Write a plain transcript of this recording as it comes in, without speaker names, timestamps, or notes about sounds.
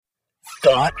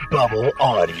Thought Bubble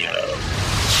Audio.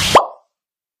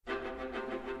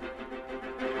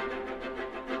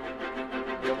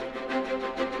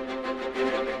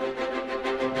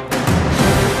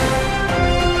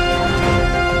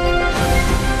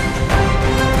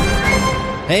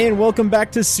 Hey, and welcome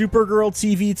back to Supergirl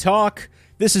TV Talk.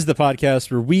 This is the podcast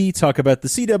where we talk about the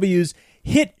CW's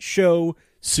hit show,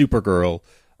 Supergirl.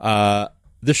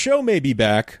 The show may be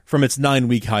back from its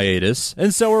 9-week hiatus,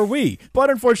 and so are we.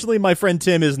 But unfortunately, my friend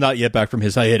Tim is not yet back from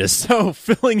his hiatus. So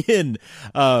filling in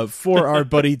for our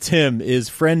buddy Tim is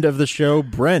friend of the show,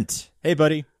 Brent. Hey,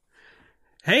 buddy.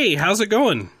 Hey, how's it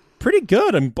going? Pretty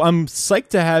good. I'm psyched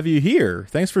to have you here.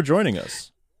 Thanks for joining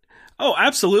us. Oh,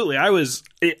 absolutely.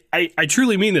 I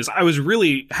truly mean this. I was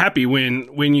really happy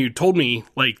when you told me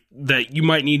that you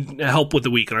might need help with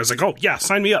the week, and I was like, oh yeah,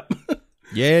 sign me up.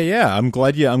 Yeah. I'm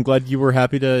glad you were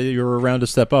happy you were around to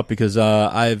step up, because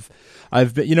I've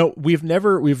been, we've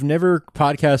never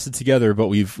podcasted together, but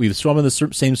we've swum in the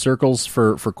same circles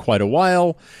for quite a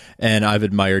while, and I've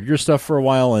admired your stuff for a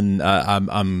while, and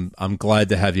I'm glad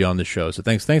to have you on the show. So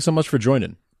thanks so much for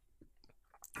joining.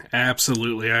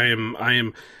 Absolutely.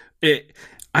 I'm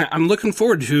looking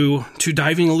forward to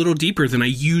diving a little deeper than I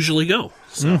usually go.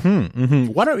 So.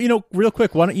 Why don't real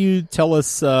quick? Why don't you tell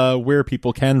us where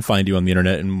people can find you on the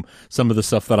internet and some of the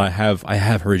stuff that I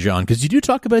have heard you on, because you do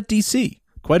talk about DC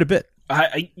quite a bit.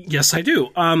 Yes, I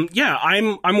do. I'm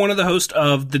one of the hosts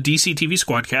of the DC TV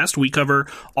Squadcast. We cover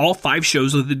all 5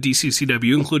 shows of the DC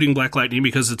CW, including Black Lightning,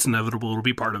 because it's inevitable it'll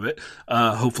be part of it.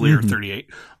 Hopefully, or 38.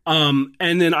 And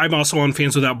then I'm also on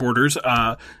Fans Without Borders.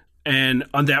 And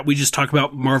on that, we just talk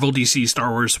about Marvel, DC, Star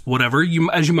Wars, whatever.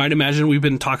 As you might imagine, we've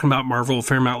been talking about Marvel a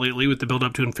fair amount lately with the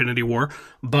build-up to Infinity War.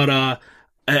 But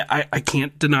I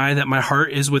can't deny that my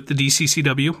heart is with the DC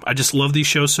CW. I just love these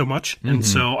shows so much. And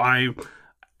so I'm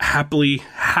happily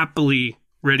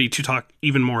ready to talk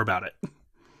even more about it.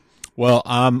 Well,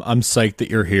 I'm psyched that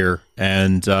you're here,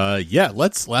 and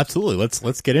let's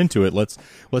get into it. Let's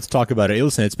talk about it. Hey,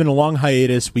 listen, it's been a long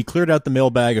hiatus. We cleared out the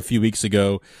mailbag a few weeks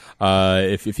ago.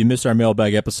 If you missed our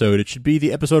mailbag episode, it should be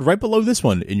the episode right below this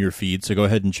one in your feed. So go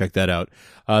ahead and check that out.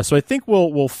 So I think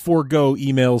we'll forego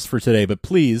emails for today, but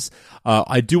please,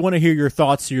 I do want to hear your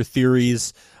thoughts, your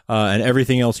theories, and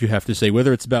everything else you have to say,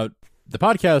 whether it's about the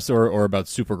podcast or about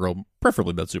Supergirl,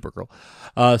 preferably about Supergirl.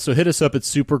 So hit us up at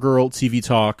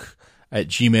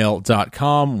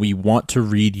supergirltvtalk@gmail.com. We want to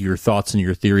read your thoughts and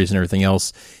your theories and everything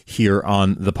else here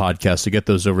on the podcast, so get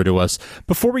those over to us.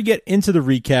 Before we get into the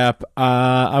recap,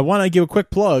 I want to give a quick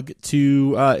plug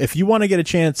to, if you want to get a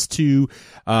chance to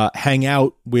hang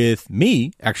out with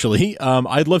me, actually,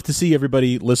 I'd love to see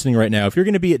everybody listening right now. If you're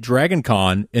going to be at Dragon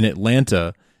Con in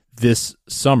Atlanta this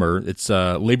summer, it's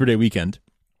Labor Day weekend,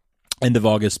 end of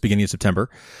August, beginning of September.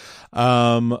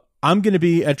 I'm going to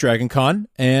be at Dragon Con,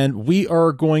 and we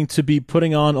are going to be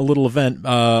putting on a little event,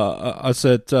 us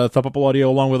at Thought Bubble Audio,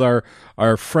 along with our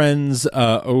friends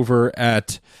over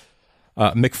at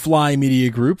McFly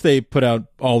Media Group. They put out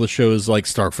all the shows like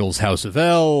Starkville's House of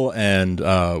L, and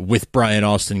With Brian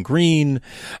Austin Green,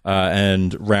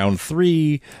 and Round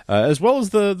 3, as well as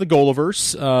the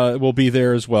Golaverse will be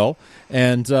there as well.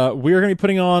 And we are going to be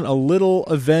putting on a little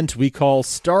event we call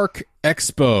Stark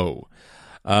Expo.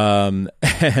 And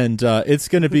it's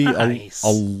going to be nice. a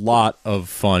lot of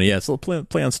fun. Yeah, so play on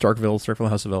Starkville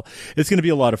House of L. It's going to be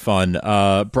a lot of fun.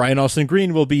 Brian Austin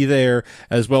Green will be there,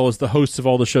 as well as the hosts of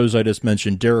all the shows I just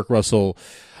mentioned, Derek Russell,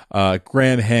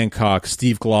 Graham Hancock,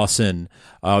 Steve Glosson.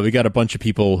 We got a bunch of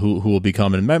people who will be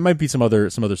coming. Might be some other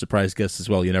surprise guests as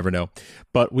well. You never know.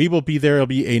 But we will be there. It'll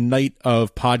be a night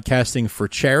of podcasting for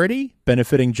charity,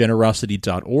 benefiting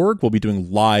generosity.org. We'll be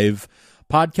doing live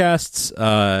podcasts,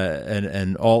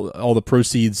 and all the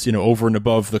proceeds, over and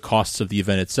above the costs of the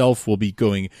event itself, will be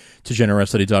going to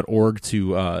generosity.org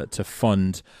to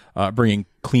fund bringing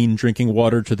clean drinking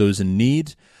water to those in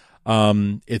need.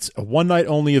 It's a one night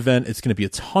only event. It's going to be a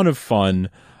ton of fun.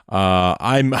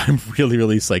 I'm really,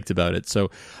 really psyched about it.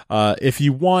 So, if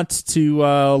you want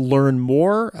to learn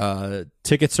more,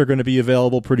 tickets are going to be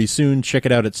available pretty soon. Check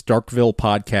it out at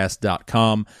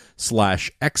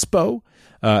starkvillepodcast.com/expo.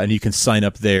 And you can sign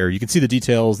up there. You can see the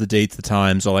details, the dates, the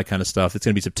times, all that kind of stuff. It's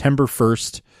going to be September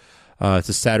 1st. It's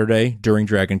a Saturday during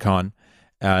Dragon Con.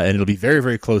 And it'll be very,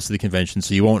 very close to the convention,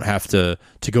 so you won't have to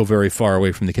go very far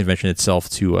away from the convention itself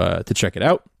to check it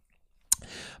out.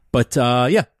 But,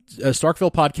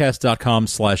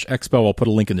 starkvillepodcast.com/expo. I'll put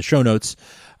a link in the show notes.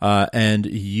 And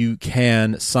you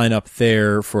can sign up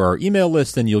there for our email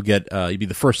list, and you'll be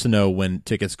the first to know when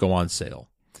tickets go on sale.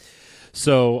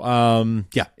 So,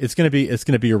 it's gonna be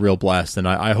a real blast, and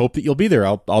I hope that you'll be there.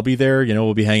 I'll be there.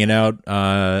 We'll be hanging out,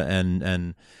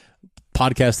 and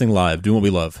podcasting live, doing what we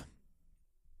love,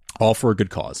 all for a good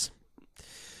cause.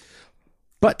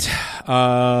 But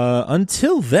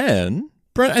until then,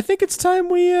 Brent, I think it's time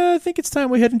we head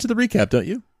into the recap, don't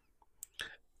you?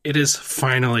 It is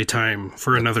finally time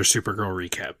for another Supergirl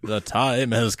recap. The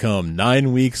time has come.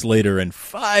 9 weeks later, and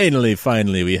finally,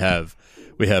 we have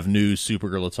new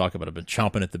Supergirl to talk about. I've been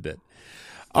chomping at the bit.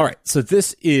 All right, so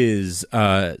this is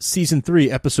season 3,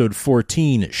 episode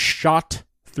 14, Schott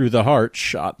Through the Heart.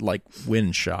 Shot like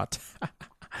wind shot.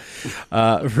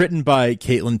 Written by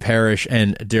Caitlin Parrish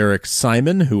and Derek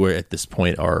Simon, who are at this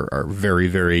point are very,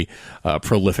 very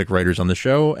prolific writers on the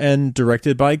show, and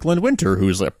directed by Glenn Winter, who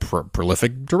is a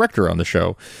prolific director on the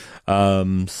show.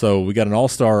 So we got an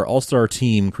all-star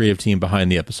team, creative team behind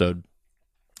the episode.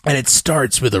 And it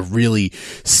starts with a really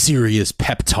serious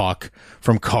pep talk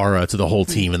from Kara to the whole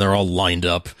team, and they're all lined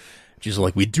up. She's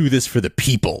like, we do this for the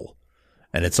people.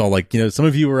 And it's all like, some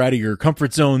of you are out of your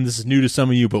comfort zone. This is new to some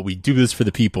of you, but we do this for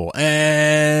the people.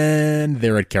 And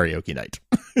they're at karaoke night.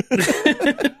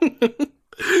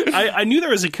 I knew there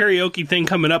was a karaoke thing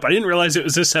coming up. I didn't realize it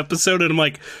was this episode. And I'm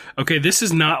like, okay, this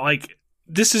isn't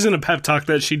a pep talk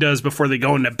that she does before they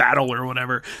go into battle or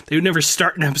whatever. They would never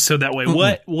start an episode that way.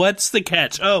 Mm-hmm. What's the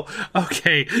catch? Oh,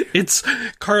 okay. It's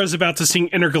Kara's about to sing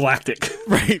Intergalactic.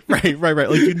 Right. Like,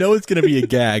 it's going to be a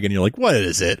gag. And you're like, what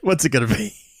is it? What's it going to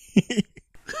be?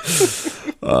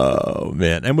 Oh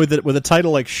man. And with a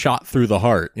title like Schott Through the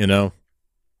Heart, doing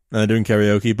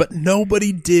karaoke, but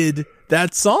nobody did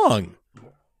that song.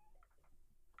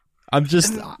 I'm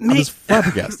just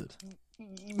flabbergasted.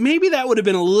 Maybe that would have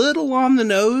been a little on the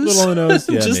nose. Yeah,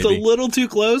 just maybe. A little too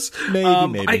close.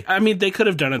 Maybe. I mean, they could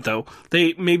have done it though.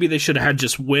 They should have had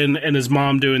just Win and his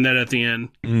mom doing that at the end.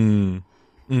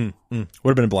 Would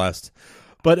have been a blast.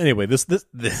 But anyway, this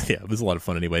it was a lot of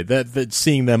fun anyway. That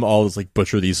seeing them all just like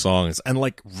butcher these songs and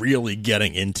like really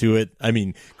getting into it. I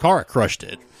mean, Kara crushed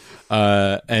it.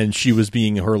 And she was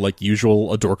being her like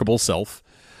usual adorable self.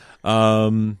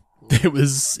 It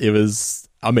was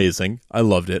amazing. I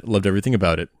loved it. Loved everything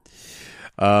about it.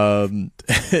 And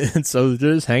so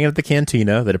they're just hanging at the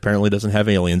cantina that apparently doesn't have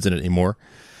aliens in it anymore.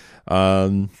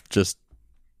 Just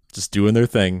doing their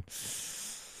thing.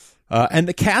 And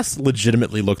the cast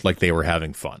legitimately looked like they were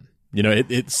having fun.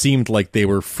 It seemed like they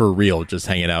were for real, just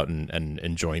hanging out and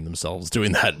enjoying themselves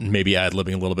doing that, and maybe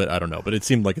ad-libbing a little bit. I don't know, but it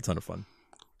seemed like a ton of fun.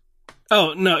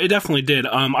 Oh, no, it definitely did.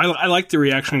 I liked the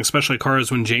reaction, especially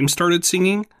Kara's when James started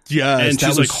singing. Yeah, and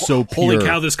she's like, so pure. Holy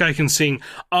cow, this guy can sing.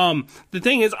 The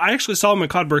thing is, I actually saw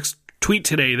McCod Burke's tweet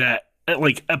today that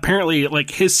apparently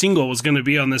his single was going to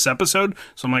be on this episode.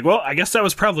 So I'm like, well, I guess that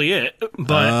was probably it.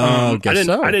 But I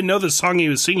didn't know the song he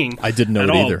was singing. I didn't know at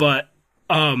it all, either. But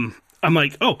I'm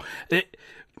like,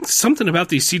 something about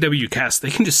these CW casts, they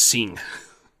can just sing.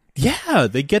 Yeah,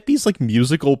 they get these like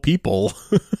musical people.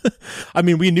 I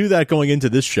mean, we knew that going into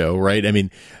this show, right? I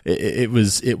mean, it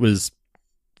was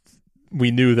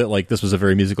we knew that like this was a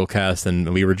very musical cast,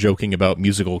 and we were joking about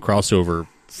musical crossover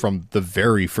from the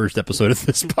very first episode of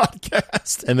this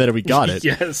podcast, and then we got it.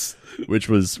 Yes, which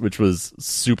was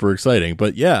super exciting.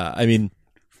 But yeah, I mean,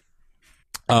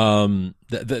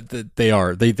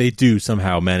 they do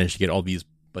somehow manage to get all these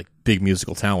like big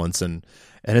musical talents, and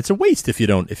it's a waste if you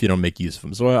don't make use of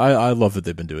them. So I love that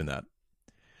they've been doing that.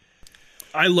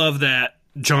 I love that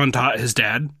John taught his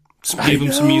dad, gave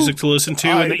him some music to listen to,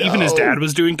 and even his dad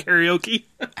was doing karaoke.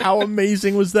 How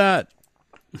amazing was that?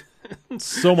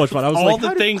 So much fun. I was all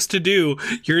the things to do.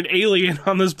 You're an alien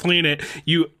on this planet.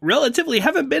 You relatively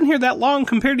haven't been here that long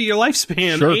compared to your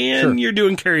lifespan, sure. You're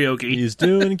doing karaoke. He's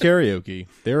doing karaoke.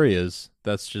 There he is.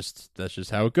 That's just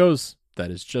how it goes.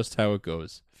 That is just how it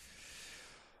goes.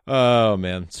 Oh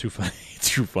man, it's too funny. It's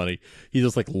too funny. He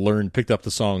just like picked up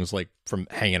the songs like from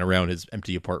hanging around his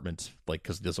empty apartment, like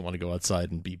because he doesn't want to go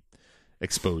outside and be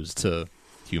exposed to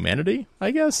humanity,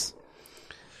 I guess.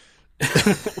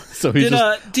 So he's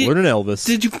learning Elvis.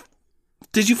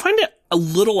 Did you find it a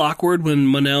little awkward when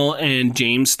Monel and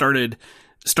James started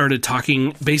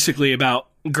talking basically about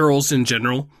girls in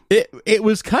general? It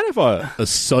was kind of a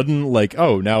sudden like,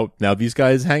 oh, now these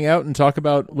guys hang out and talk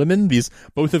about women.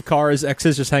 Both of Kara's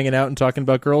exes just hanging out and talking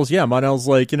about girls. Yeah, Monel's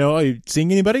like, are you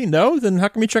seeing anybody? No? Then how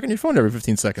come you checking your phone every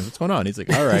 15 seconds? What's going on? He's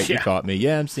like, all right, You caught me.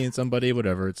 Yeah, I'm seeing somebody,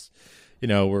 whatever. It's,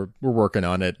 we're working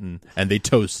on it, and they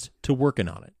toast to working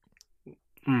on it.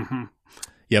 Mm-hmm.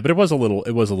 Yeah, but it was a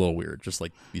little weird. Just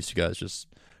like these two guys just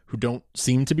who don't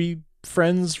seem to be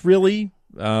friends really,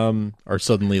 are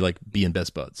suddenly like being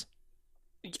best buds.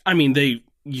 I mean,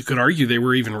 you could argue they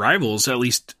were even rivals at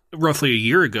least roughly a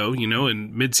year ago,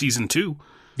 in mid-season 2.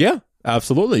 Yeah,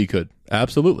 absolutely. You could.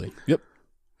 Absolutely.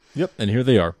 Yep. And here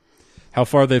they are. How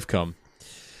far they've come.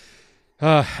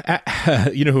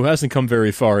 Who hasn't come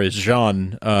very far is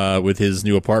Jean with his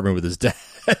new apartment with his dad.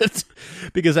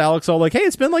 Because Alex all like, hey,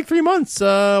 it's been like 3 months.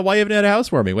 Why haven't you had a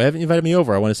housewarming? Why haven't you invited me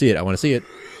over? I want to see it.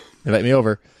 Invite me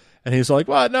over. And he's like,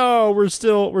 what? No, we're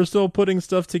still putting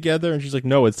stuff together. And she's like,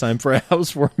 no, it's time for a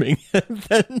housewarming. And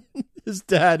then his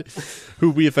dad, who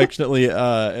we affectionately,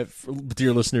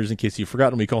 dear listeners, in case you've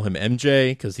forgotten, we call him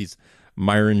MJ because he's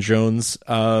Myron Jones.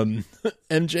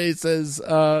 MJ says,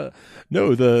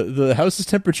 no, the house's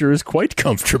temperature is quite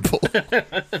comfortable.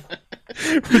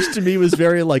 Which to me was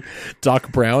very like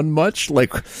Doc Brown much.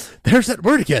 Like, there's that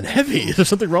word again, heavy. Is there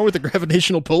something wrong with the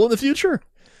gravitational pull in the future?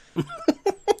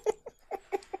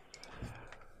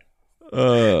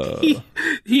 He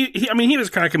was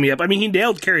cracking me up. I mean, he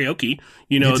nailed karaoke.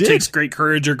 It takes great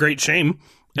courage or great shame.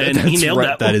 And he nailed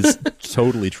that. That is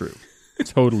totally true.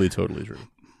 Totally true.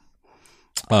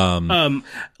 A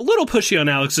little pushy on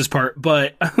Alex's part,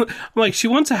 but I'm like, she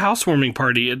wants a housewarming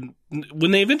party, and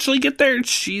when they eventually get there,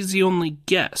 she's the only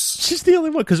guest. She's the only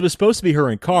one because it was supposed to be her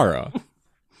and Kara,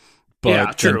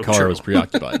 but then Kara was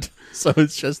preoccupied. So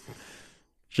it's just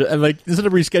and like instead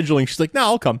of rescheduling, she's like, "No,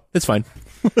 I'll come. It's fine.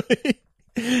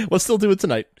 Let's still do it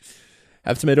tonight.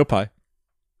 Have tomato pie."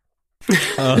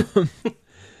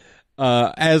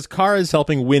 As Kara is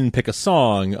helping Win pick a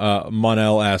song,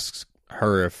 Monel asks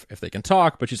her if they can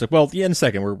talk, but she's like, well, yeah, in a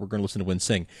second, we're going to listen to Win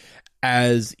sing.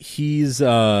 As he's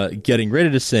getting ready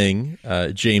to sing,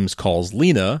 James calls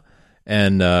Lena,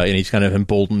 and he's kind of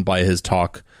emboldened by his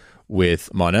talk with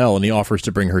Monel, and he offers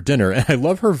to bring her dinner. And I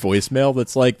love her voicemail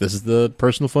that's like, this is the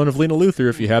personal phone of Lena Luthor.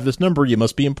 If you have this number, you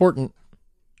must be important.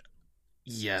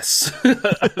 Yes.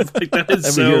 Like, that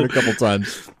is and we hear it a couple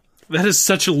times. That is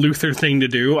such a Luthor thing to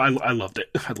do. I loved it.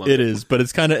 It is, but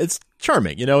it's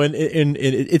charming, and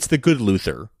it's the good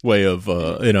Luthor way of,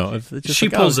 she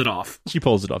pulls it off. She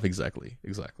pulls it off, exactly.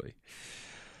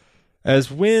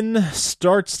 As Win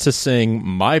starts to sing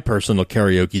my personal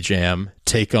karaoke jam,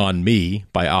 Take On Me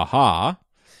by Aha,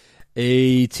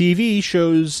 a TV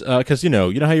shows, because, you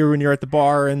know how you're when you're at the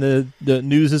bar and the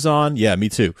news is on? Yeah, me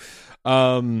too.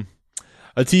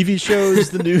 A TV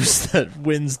shows the news that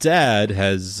Win's dad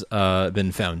has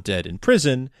been found dead in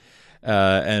prison,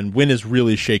 and Win is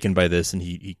really shaken by this, and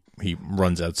he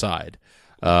runs outside.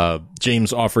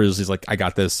 James offers, he's like, I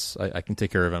got this, I can take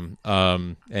care of him.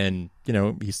 And they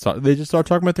just start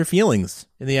talking about their feelings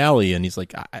in the alley, and he's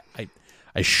like,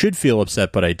 I should feel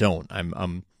upset, but I don't.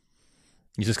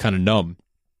 He's just kind of numb.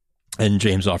 And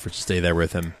James offers to stay there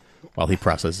with him while he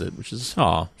processes it, which is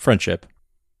friendship.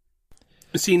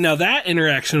 See, now that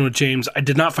interaction with James, I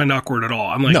did not find awkward at all.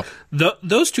 I'm like, no.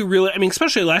 Those two really,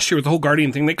 especially last year with the whole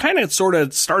Guardian thing, they kind of sort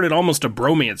of started almost a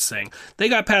bromance thing. They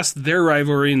got past their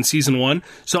rivalry in season 1.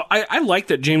 So I like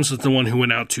that James was the one who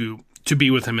went out to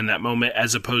be with him in that moment,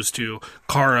 as opposed to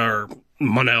Kara or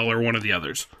Monel or one of the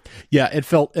others. Yeah, it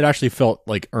actually felt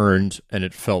like earned, and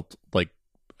it felt like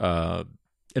the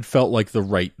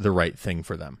right thing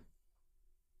for them.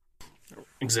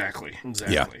 Exactly.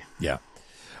 Yeah.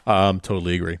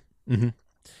 Totally agree. Mm-hmm.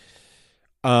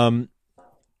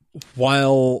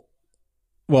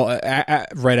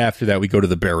 Right after that, we go to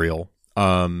the burial,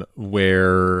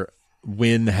 where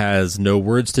Win has no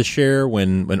words to share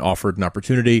when offered an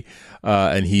opportunity,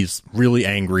 and he's really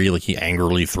angry. Like, he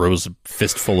angrily throws a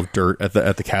fistful of dirt at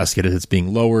the casket as it's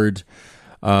being lowered.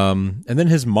 And then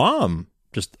his mom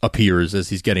just appears as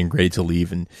he's getting ready to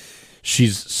leave, and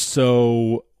she's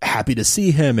so happy to see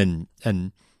him,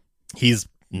 and he's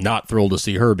not thrilled to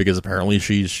see her because apparently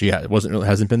she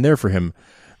hasn't been there for him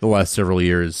the last several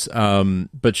years.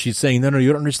 But she's saying, no, you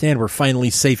don't understand. We're finally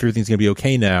safe. Everything's going to be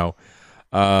okay now.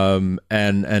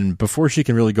 And before she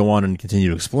can really go on and continue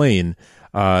to explain,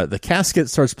 the casket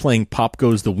starts playing Pop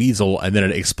Goes the Weasel, and then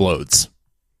it explodes.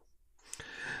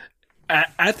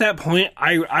 At that point,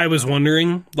 I was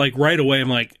wondering, like, right away, I'm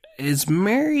like, is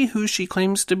Mary who she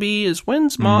claims to be? Is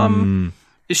Win's mom?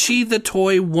 Is she the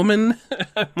toy woman?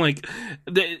 I'm like,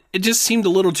 it just seemed a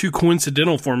little too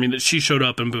coincidental for me that she showed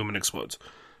up and boom, it explodes.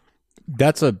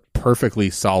 That's a perfectly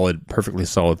solid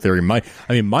theory.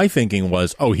 My thinking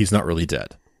was, he's not really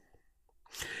dead.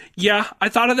 Yeah, I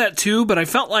thought of that too, but I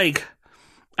felt like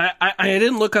I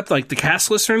didn't look up like the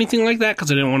cast list or anything like that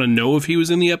because I didn't want to know if he was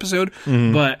in the episode.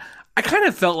 Mm-hmm. But I kind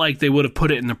of felt like they would have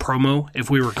put it in the promo if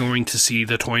we were going to see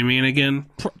the Toy Man again.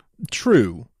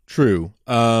 True.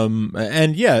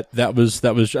 And yet that was,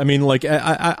 like,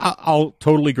 I'll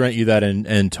totally grant you that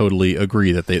and totally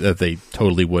agree that they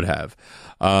totally would have.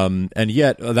 And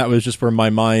yet that was just where my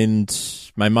mind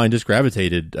just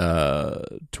gravitated,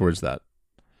 towards that.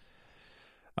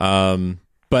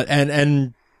 But,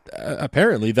 and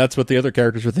apparently that's what the other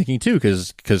characters were thinking too,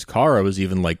 because Kara was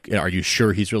even like, are you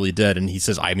sure he's really dead? And he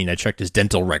says, I mean, I checked his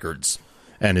dental records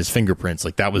and his fingerprints.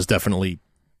 Like, that was definitely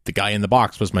the guy in the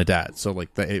box was my dad. So like,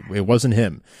 it wasn't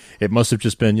him. It must have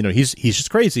just been, he's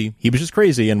just crazy. He was just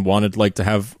crazy and wanted like to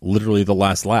have literally the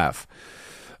last laugh.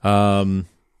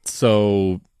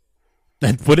 So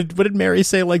and what did Mary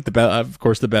say? Like, of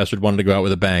course the bastard wanted to go out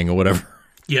with a bang or whatever.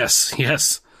 Yes.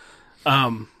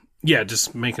 Yeah,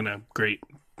 just making a great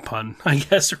pun, I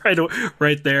guess,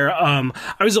 right there. I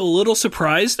was a little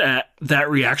surprised at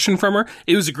that reaction from her.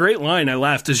 It was a great line. I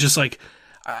laughed. It's just like,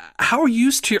 how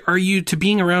used are you to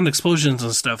being around explosions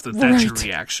and stuff that's your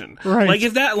reaction? Right. Like,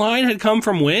 if that line had come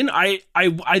from Wynn, I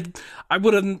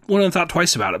wouldn't have thought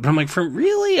twice about it. But I'm like,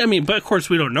 really? I mean, but of course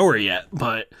we don't know her yet,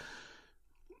 but...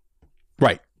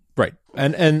 Right.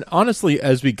 And honestly,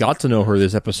 as we got to know her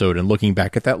this episode and looking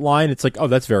back at that line, it's like, oh,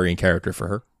 that's very in character for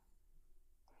her.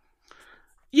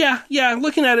 Yeah,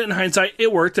 looking at it in hindsight,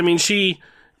 it worked. I mean,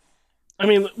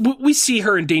 we see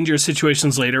her in dangerous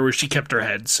situations later where she kept her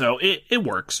head, so it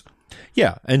works.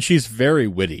 Yeah, and she's very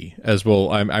witty as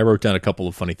well. I wrote down a couple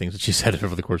of funny things that she said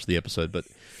over the course of the episode, but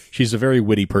she's a very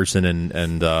witty person,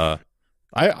 and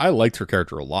I liked her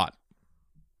character a lot.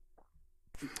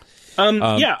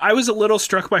 Yeah, I was a little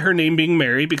struck by her name being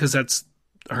Mary, because that's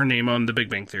her name on The Big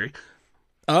Bang Theory.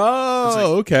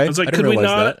 Oh, okay. I was like, could we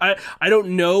not? I don't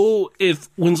know if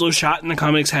Winslow Schott in the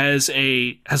comics has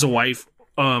a wife,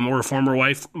 or a former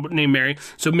wife named Mary.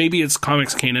 So maybe it's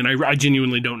comics canon. I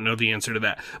genuinely don't know the answer to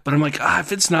that. But I'm like,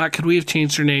 if it's not, could we have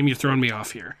changed her name? You're throwing me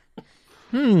off here.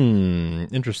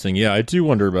 Interesting. Yeah, I do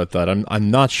wonder about that.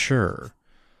 I'm not sure.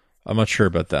 I'm not sure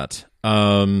about that.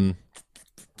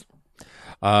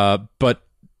 But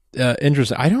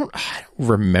interesting. I don't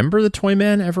remember the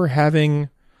Toyman ever having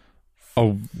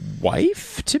a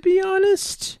wife, to be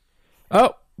honest.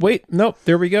 Oh, wait, nope,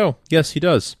 there we go. Yes, he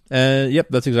does. Yep,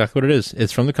 that's exactly what it is.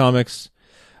 It's from the comics.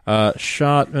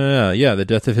 Schott, the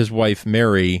death of his wife,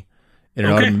 Mary, in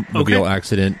an automobile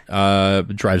accident,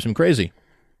 drives him crazy.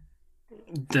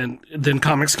 Then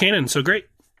comics canon, so great.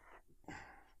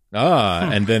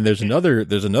 And then there's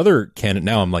another canon.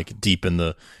 Now I'm like deep in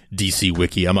the DC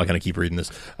wiki. I'm not going to keep reading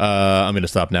this. I'm going to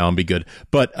stop now and be good.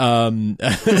 But I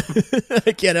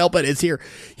can't help it. It's here.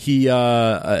 He in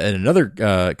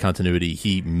another continuity,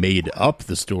 he made up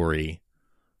the story.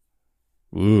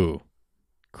 Ooh,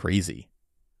 crazy.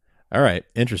 All right,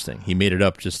 interesting. He made it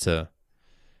up just to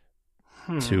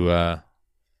I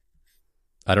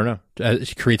don't know.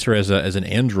 He creates her as an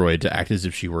android to act as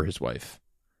if she were his wife.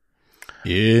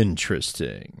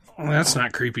 Interesting. Well, that's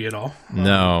not creepy at all.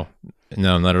 No,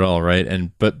 not at all. Right.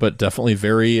 And but definitely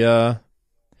very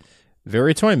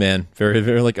very Toyman. Very,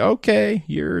 very like, okay,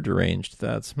 you're deranged.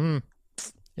 That's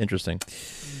interesting.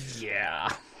 Yeah.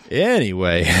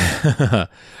 Anyway,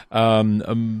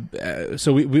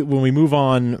 so we when we move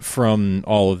on from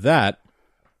all of that,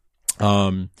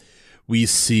 we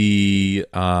see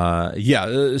so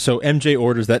MJ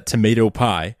orders that tomato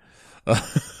pie.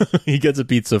 He gets a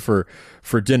pizza for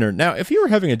dinner. Now, if you were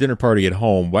having a dinner party at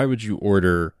home, why would you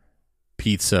order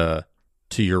pizza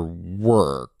to your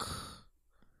work?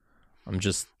 Or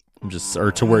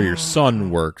to where your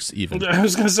son works, even. I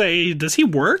was going to say, does he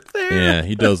work there? Yeah,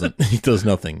 he doesn't. He does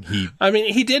nothing. I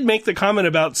mean, he did make the comment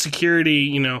about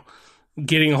security,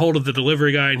 getting a hold of the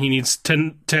delivery guy, and he needs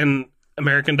 10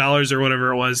 American dollars or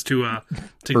whatever it was to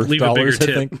leave a bigger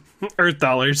tip. Earth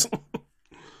dollars.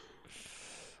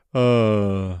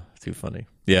 Too funny.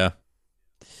 Yeah.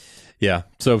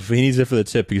 So if he needs it for the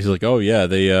tip, he's like, oh yeah,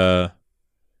 that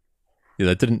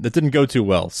didn't go too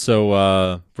well. So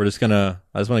I just want to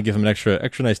give him an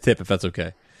extra nice tip if that's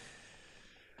okay.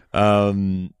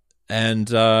 And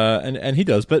he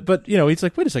does, but he's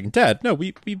like, wait a second, Dad, no,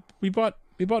 we bought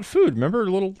food, remember, a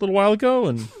little while ago,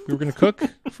 and we were going to cook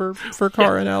for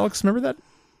Cara and Alex, remember that?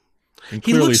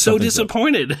 He looks so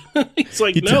disappointed. He's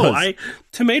like,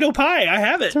 tomato pie, I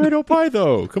have it. Tomato pie,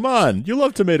 though. Come on. You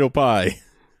love tomato pie.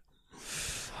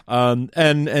 And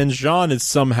Jean is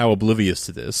somehow oblivious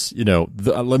to this.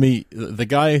 The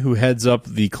guy who heads up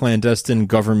the clandestine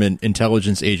government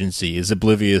intelligence agency is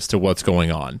oblivious to what's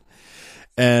going on.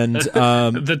 And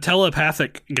the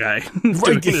telepathic guy.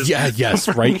 Right, yes,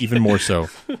 right, even more so.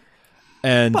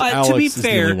 And but Alex is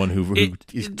the only one who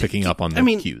is picking up on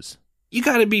the cues. You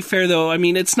got to be fair, though. I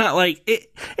mean, it's not like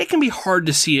it can be hard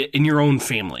to see it in your own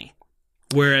family,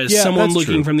 whereas someone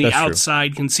looking from the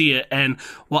outside can see it. And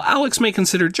while Alex may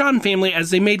consider John family, as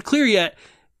they made clear yet,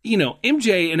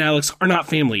 MJ and Alex are not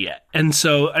family yet. And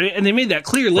so, and they made that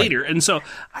clear later. Right. And so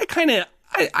I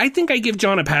think I give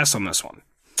John a pass on this one.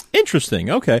 Interesting.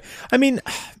 Okay. I mean,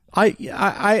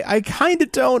 I kind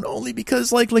of don't, only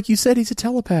because like you said, he's a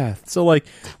telepath. So like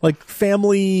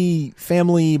family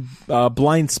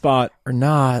blind spot or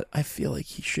not, I feel like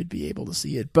he should be able to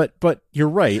see it. But you're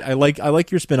right. I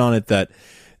like your spin on it that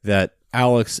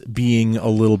Alex being a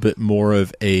little bit more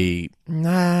of a,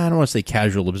 I don't want to say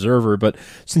casual observer, but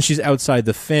since she's outside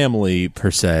the family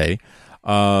per se,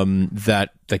 that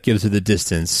gives her the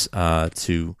distance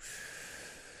to,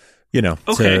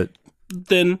 Okay.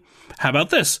 Then how about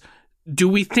this? Do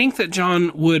we think that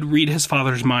John would read his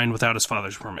father's mind without his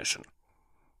father's permission?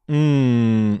 Okay,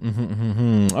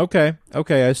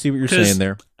 I see what you're saying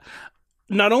there.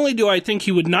 Not only do I think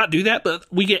he would not do that, but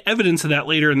we get evidence of that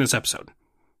later in this episode.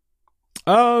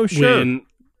 Oh, sure.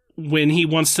 When he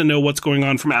wants to know what's going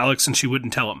on from Alex and she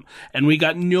wouldn't tell him. And we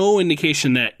got no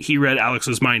indication that he read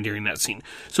Alex's mind during that scene.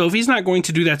 So if he's not going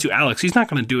to do that to Alex, he's not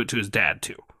going to do it to his dad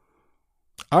too.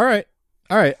 All right.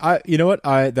 You know what?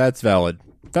 That's valid.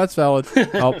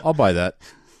 I'll buy that.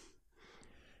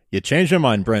 You changed my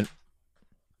mind, Brent.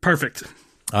 Perfect.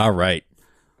 All right.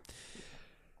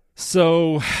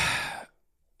 So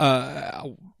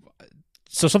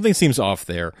something seems off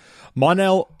there.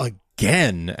 Mon-El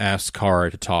again asks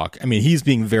Kara to talk. I mean, he's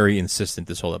being very insistent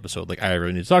this whole episode. Like, I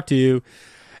really need to talk to you.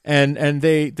 And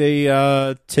they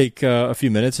take a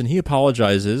few minutes, and he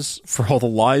apologizes for all the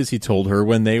lies he told her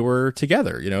when they were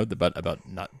together. About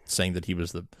not saying that he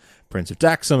was the Prince of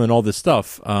Daxam and all this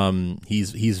stuff.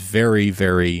 He's very,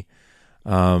 very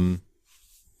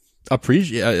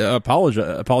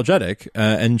apologetic,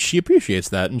 and she appreciates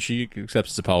that, and she accepts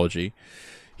his apology.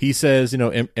 He says,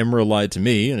 Imra lied to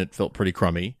me, and it felt pretty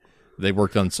crummy. They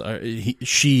worked on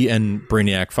she and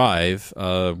Brainiac 5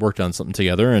 worked on something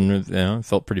together, and it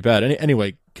felt pretty bad.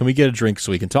 Anyway, can we get a drink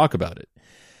so we can talk about it?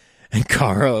 And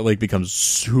Kara becomes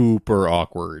super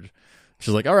awkward.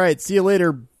 She's like, "All right, see you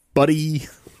later, buddy."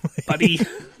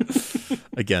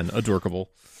 Again, adorable.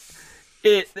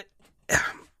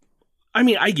 I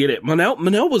mean, I get it.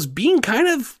 Mon-El was being kind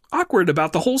of awkward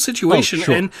about the whole situation,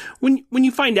 sure. And when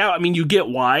you find out, I mean, you get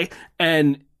why.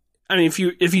 And I mean, if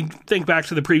you think back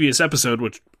to the previous episode,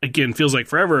 which again feels like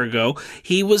forever ago,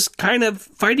 he was kind of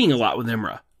fighting a lot with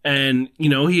Imra, and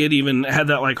he had even had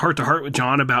that heart to heart with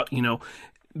John about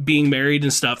being married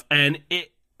and stuff. And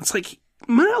it's like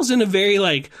Mon-El's in a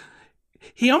very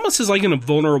he almost is in a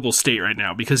vulnerable state right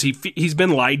now because he's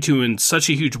been lied to in such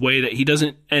a huge way that he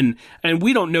doesn't, and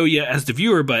we don't know yet as the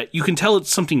viewer, but you can tell it's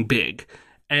something big.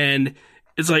 And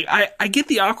it's like, I get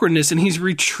the awkwardness, and he's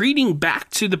retreating back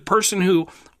to the person who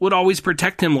would always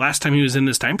protect him last time he was in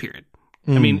this time period.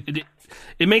 I mean,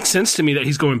 it makes sense to me that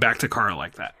he's going back to Kara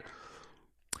like that.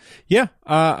 Yeah,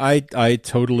 I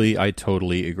totally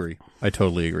agree.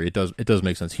 It does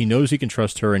make sense. He knows he can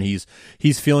trust her, and he's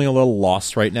feeling a little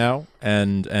lost right now,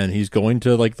 and he's going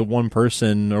to the one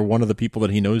person or one of the people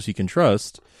that he knows he can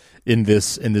trust in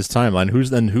this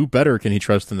timeline. Who better can he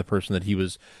trust than the person that he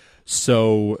was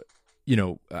so,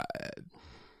 I'm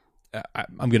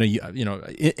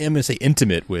gonna say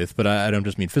intimate with, but I don't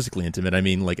just mean physically intimate. I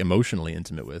mean emotionally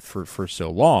intimate with for so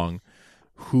long.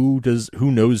 Who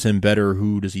knows him better?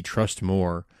 Who does he trust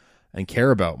more and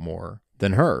care about more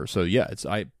than her? So yeah,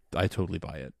 I totally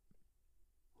buy it.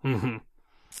 Mm-hmm.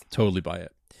 Totally buy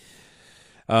it.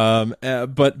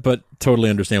 But totally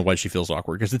understand why she feels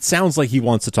awkward, because it sounds like he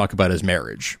wants to talk about his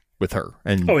marriage with her.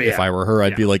 And if I were her,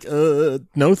 I'd be like,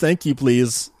 no, thank you,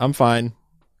 please. I'm fine.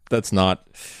 That's not.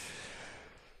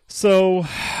 So,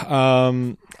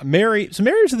 Mary's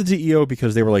at the DEO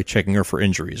because they were checking her for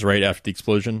injuries right after the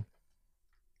explosion.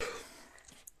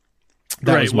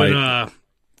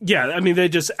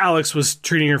 Alex was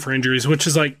treating her for injuries, which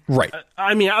is right.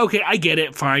 I mean, okay, I get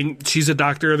it. Fine. She's a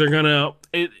doctor.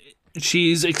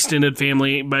 She's extended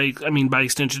family by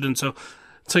extension. And so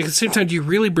it's at the same time, do you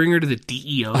really bring her to the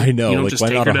DEO? I know. You don't just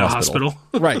take her to a hospital.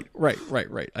 Right.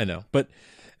 I know. But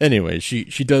anyway, she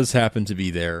does happen to be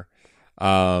there.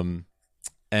 And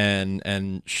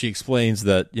she explains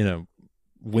that,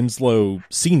 Winslow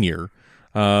Sr.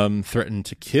 Threatened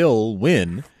to kill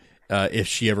Wynn if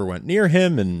she ever went near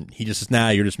him, and he just says, "Nah,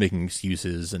 you're just making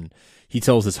excuses." And he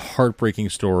tells this heartbreaking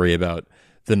story about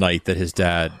the night that his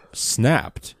dad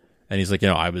snapped, and he's like,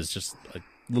 I was just a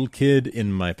little kid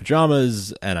in my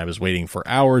pajamas, and I was waiting for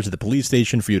hours at the police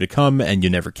station for you to come, and you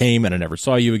never came, and I never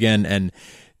saw you again. And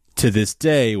to this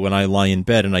day, when I lie in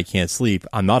bed and I can't sleep,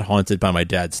 I'm not haunted by my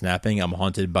dad snapping. I'm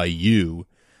haunted by you.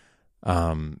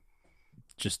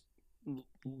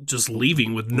 Just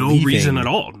leaving with no reason at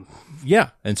all. Yeah.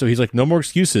 And so he's like, no more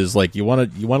excuses. You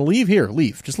want to leave? Here,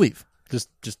 leave. Just leave. Just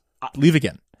leave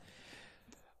again.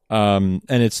 And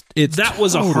it's that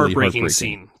was totally a heartbreaking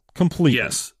scene. Completely.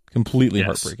 Yes. Completely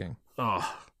heartbreaking.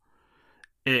 Oh.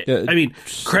 I mean,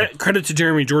 credit to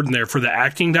Jeremy Jordan there for the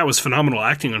acting. That was phenomenal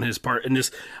acting on his part. And this,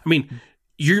 I mean,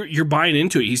 you're buying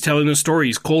into it. He's telling the story.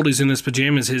 He's cold. He's in his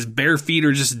pajamas. His bare feet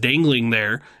are just dangling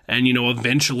there. And,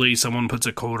 eventually someone puts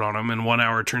a coat on him and 1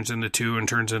 hour turns into 2 and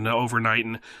turns into overnight.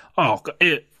 And,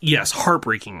 yes,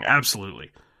 heartbreaking. Absolutely.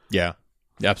 Yeah,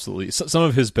 absolutely. Some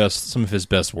of his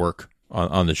best work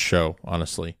on this show,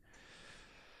 honestly.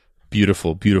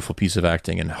 Beautiful, beautiful piece of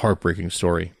acting and heartbreaking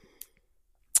story.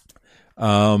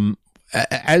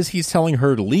 As he's telling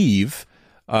her to leave,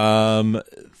 a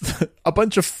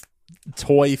bunch of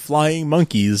toy flying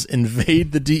monkeys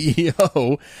invade the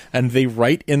DEO, and they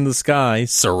write in the sky,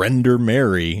 "Surrender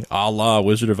Mary," a la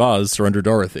Wizard of Oz, "Surrender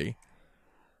Dorothy."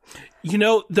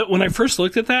 When I first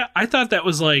looked at that, I thought that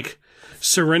was like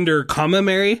surrender,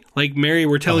 Mary. Like, Mary,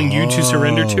 we're telling you to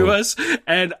surrender to us.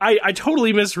 And I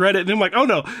totally misread it. And I'm like, oh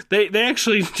no, they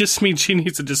actually just mean she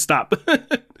needs to just stop.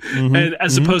 And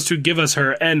as opposed to give us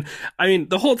her. And I mean,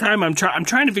 the whole time I'm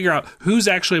trying to figure out who's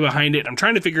actually behind it. I'm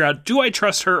trying to figure out, do I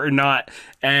trust her or not?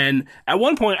 And at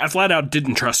one point I flat out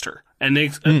didn't trust her. And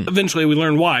eventually we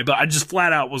learned why, but I just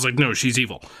flat out was like, no, she's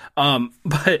evil.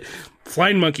 But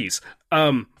flying monkeys,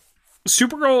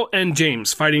 Supergirl and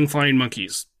James fighting flying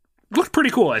monkeys looked pretty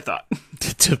cool, I thought.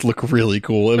 It did look really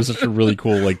cool. It was such a really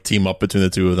cool team up between the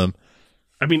two of them.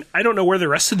 I mean, I don't know where the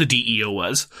rest of the DEO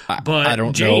was, but I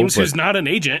don't James, know, who's not an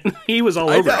agent, he was all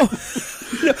over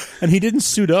it. And he didn't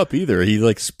suit up either.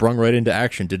 He sprung right into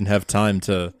action. Didn't have time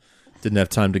to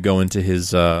go into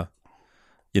his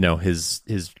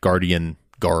his guardian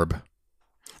garb.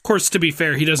 Of course, to be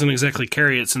fair, he doesn't exactly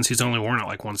carry it since he's only worn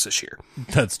it once this year.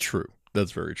 That's true.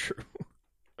 That's very true.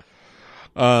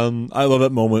 I love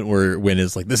that moment where Wynn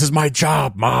is like, "This is my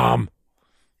job, Mom."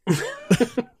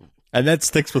 And that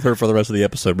sticks with her for the rest of the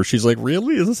episode, where she's like,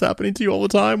 "Really? Is this happening to you all the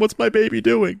time? What's my baby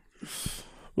doing?"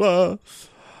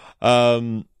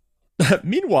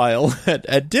 Meanwhile,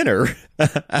 at dinner,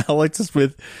 Alex is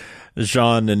with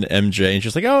Jean and MJ, and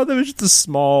she's like, "Oh, there was just a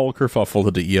small kerfuffle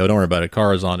at the EO. Don't worry about it.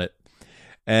 Cars on it."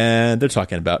 And they're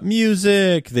talking about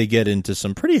music. They get into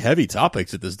some pretty heavy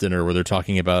topics at this dinner, where they're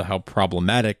talking about how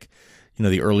problematic,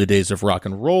 the early days of rock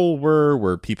and roll were,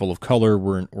 where people of color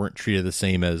weren't treated the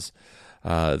same as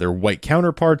their white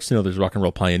counterparts. There's rock and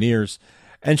roll pioneers.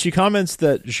 And she comments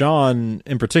that Jean,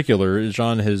 in particular,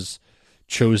 has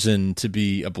chosen to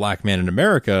be a black man in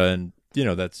America, and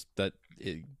that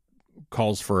it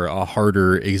calls for a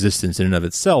harder existence in and of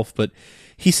itself. But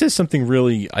he says something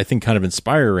really, I think, kind of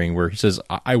inspiring, where he says,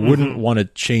 "I wouldn't want to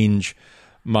change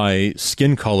my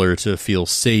skin color to feel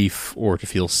safe or to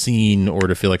feel seen or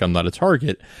to feel like I'm not a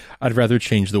target. I'd rather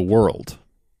change the world."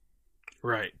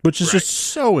 Right. Which is just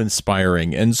so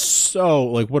inspiring, and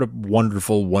so what a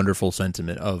wonderful, wonderful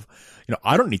sentiment of,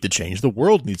 I don't need to change. The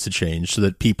world needs to change so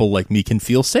that people like me can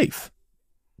feel safe.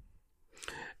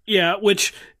 Yeah,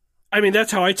 which, I mean,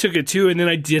 that's how I took it too. And then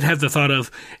I did have the thought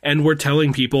of, and we're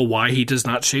telling people why he does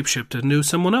not shapeshift into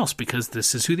someone else, because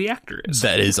this is who the actor is.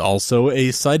 That is also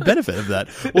a side benefit of that.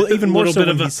 Well, even more so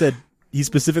when he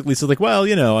specifically said, well,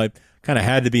 I kind of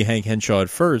had to be Hank Henshaw at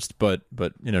first, but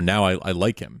now I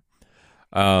like him.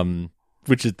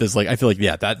 Which is I feel like,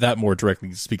 yeah, that more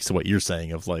directly speaks to what you're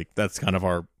saying of that's kind of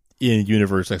our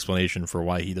in-universe explanation for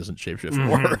why he doesn't shapeshift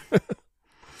more.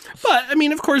 But I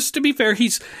mean, of course, to be fair,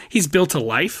 he's built a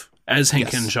life as Hank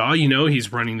Henshaw.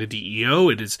 He's running the DEO.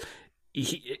 It is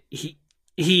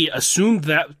he assumed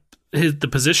that the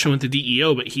position with the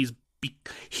DEO, but he's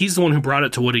the one who brought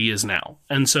it to what he is now.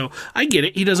 And so I get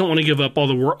it. He doesn't want to give up all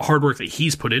the hard work that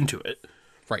he's put into it.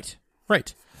 Right.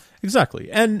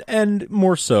 Exactly. And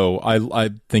more so, I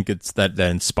think it's that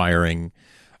inspiring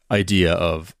idea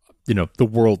of, the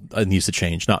world needs to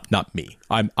change, not me.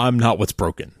 I'm not what's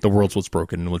broken. The world's what's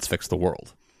broken, and let's fix the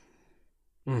world.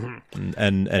 Mm-hmm.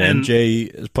 And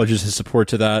MJ pledges his support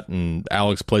to that, and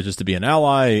Alex pledges to be an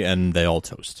ally, and they all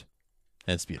toast.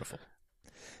 And it's beautiful.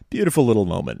 Beautiful little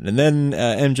moment. And then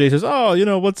MJ says, "Oh,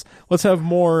 let's have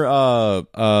more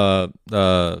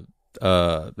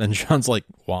and Sean's like,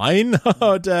 wine?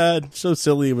 Oh, Dad, so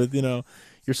silly with, you're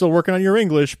still working on your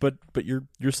English, but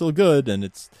you're still good." And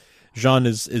it's Jean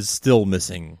is still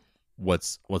missing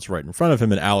what's right in front of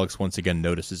him, and Alex once again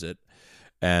notices it,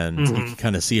 and you can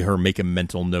kind of see her make a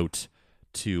mental note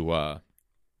to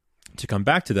come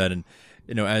back to that. And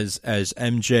as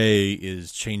MJ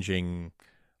is changing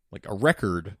a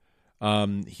record,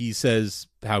 he says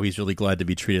how he's really glad to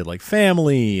be treated like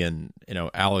family, and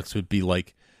Alex would be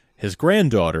like his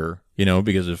granddaughter,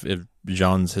 because if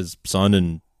Jean's his son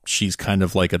and she's kind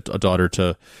of like a daughter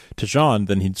to Jean,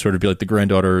 then he'd sort of be like the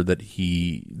granddaughter that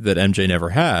MJ never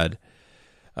had.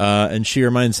 And she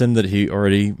reminds him that he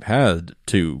already had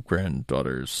 2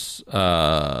 granddaughters, who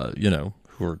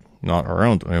are not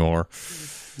around anymore.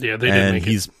 Yeah, they didn't make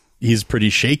it. He's pretty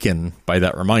shaken by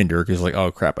that reminder because, like,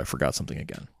 oh crap, I forgot something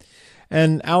again.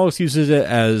 And Alex uses it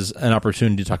as an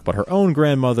opportunity to talk about her own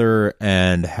grandmother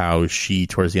and how she,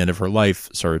 towards the end of her life,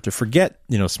 started to forget,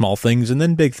 small things and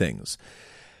then big things.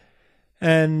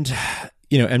 And,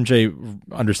 MJ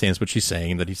understands what she's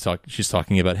saying, that she's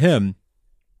talking about him.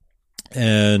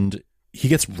 And he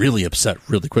gets really upset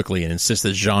really quickly and insists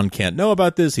that Jean can't know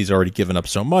about this. He's already given up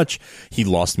so much. He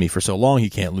lost me for so long. He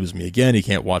can't lose me again. He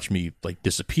can't watch me, like,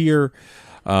 disappear.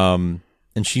 And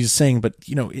she's saying, but,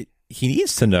 he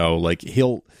needs to know, like,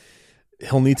 he'll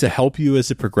need to help you as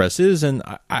it progresses, and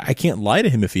I can't lie to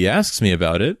him if he asks me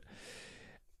about it.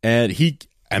 And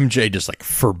MJ just, like,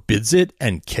 forbids it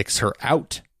and kicks her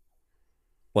out,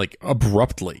 like,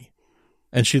 abruptly,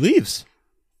 and she leaves.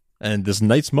 And this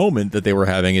nice moment that they were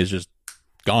having is just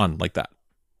gone like that.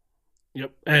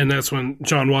 Yep, and that's when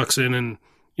John walks in and,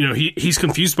 he's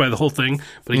confused by the whole thing.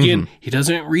 But again, he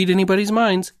doesn't read anybody's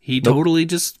minds. He totally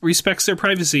just respects their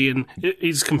privacy, and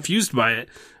he's confused by it.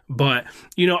 But,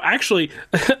 actually,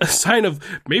 a sign of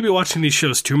maybe watching these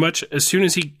shows too much, as soon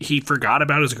as he forgot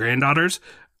about his granddaughters,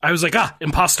 I was like,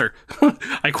 imposter.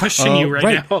 I question you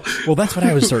right now. Well, that's what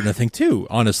I was starting to think, too,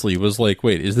 honestly, was like,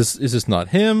 wait, is this not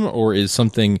him, or is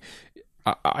something...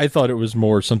 I thought it was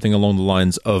more something along the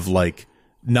lines of, like,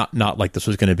 not like this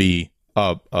was going to be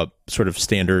a sort of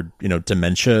standard,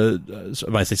 dementia.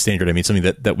 When I say standard, I mean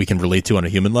something that we can relate to on a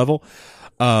human level.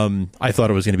 I thought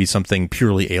it was going to be something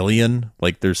purely alien.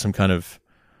 Like there's some kind of,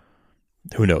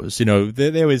 who knows?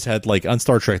 They always had, like, on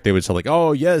Star Trek, they would say, like,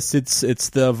 oh yes, it's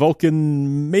the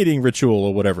Vulcan mating ritual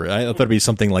or whatever. I thought it'd be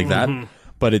something like that,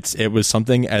 but it was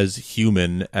something as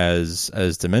human as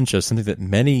dementia, something that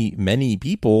many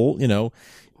people,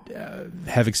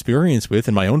 have experience with,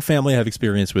 and my own family have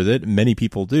experience with it. Many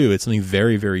people do. It's something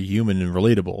very, very human and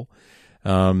relatable.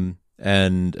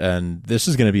 And this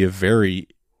is going to be a very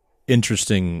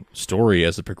interesting story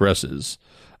as it progresses,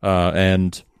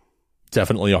 and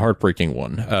definitely a heartbreaking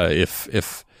one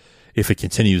if it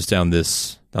continues down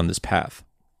this path.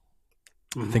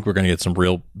 I think we're going to get some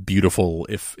real beautiful,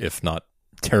 if not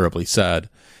terribly sad,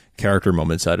 character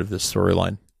moments out of this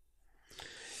storyline.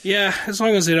 Yeah, as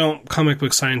long as they don't comic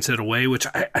book science it away, which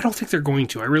I don't think they're going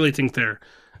to. I really think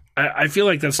I feel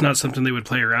like that's not something they would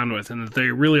play around with, and that they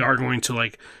really are going to,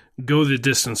 like, go the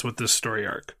distance with this story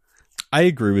arc. I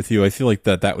agree with you. I feel like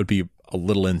that would be a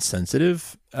little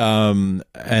insensitive, and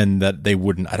that they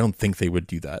wouldn't. I don't think they would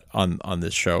do that on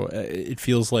this show. It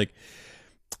feels like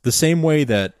the same way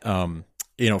that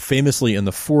famously in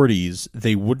the 40s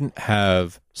they wouldn't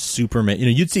have Superman.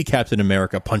 You'd see Captain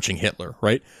America punching Hitler,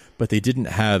 right? But they didn't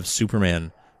have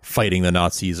Superman fighting the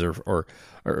Nazis or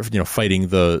fighting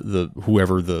the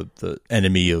whoever the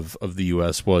enemy of the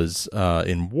U.S. was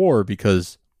in war,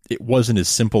 because it wasn't as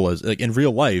simple as, like, in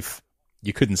real life.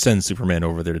 You couldn't send Superman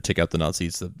over there to take out the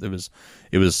Nazis.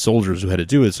 It was soldiers who had to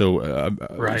do it. So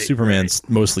Superman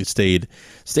mostly stayed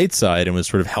stateside and was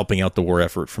sort of helping out the war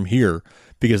effort from here,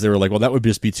 because they were like, well, that would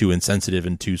just be too insensitive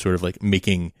and too sort of like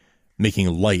making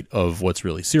light of what's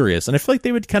really serious. And I feel like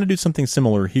they would kind of do something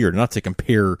similar here, not to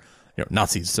compare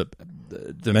Nazis to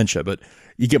dementia, but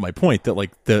you get my point that,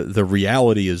 like, the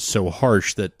reality is so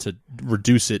harsh that to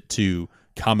reduce it to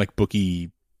comic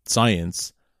booky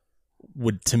science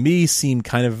would, to me, seem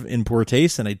kind of in poor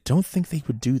taste, and I don't think they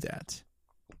would do that.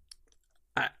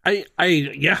 I'm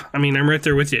right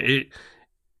there with you.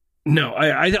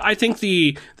 I think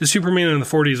the Superman in the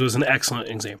 40s was an excellent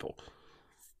example.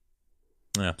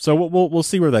 Yeah, so we'll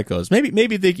see where that goes.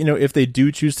 Maybe they, if they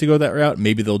do choose to go that route,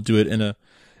 maybe they'll do it in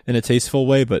a tasteful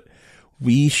way, but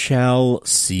we shall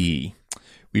see.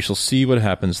 We shall see what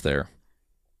happens there.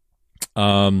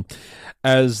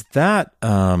 As that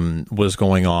was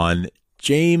going on,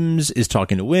 James is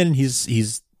talking to Wynn.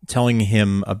 He's telling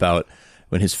him about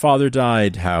when his father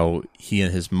died, how he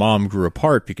and his mom grew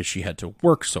apart because she had to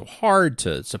work so hard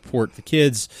to support the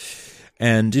kids.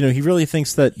 And, he really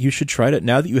thinks that you should try to,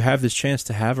 now that you have this chance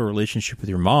to have a relationship with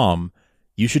your mom,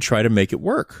 you should try to make it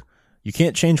work. You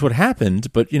can't change what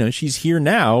happened, but, she's here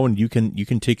now, and you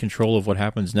can take control of what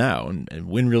happens now. And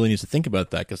Wynn really needs to think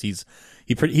about that, because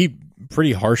he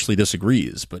pretty harshly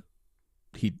disagrees, but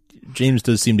James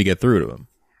does seem to get through to him.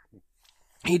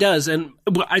 He does, and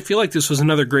I feel like this was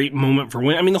another great moment for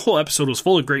Wynn. I mean, the whole episode was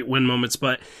full of great Wynn moments,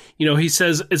 but, he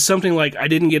says it's something like, I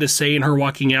didn't get a say in her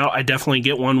walking out. I definitely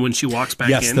get one when she walks back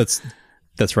in. Yes,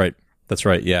 that's right. That's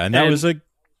right, yeah. And that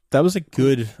was a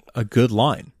good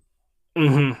line.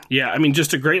 Yeah, I mean,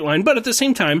 just a great line. But at the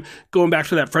same time, going back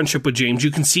to that friendship with James,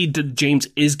 you can see that James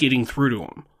is getting through to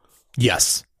him.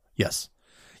 Yes.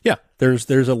 Yeah, there's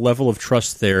a level of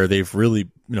trust there. They've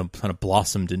really, kind of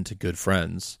blossomed into good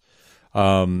friends.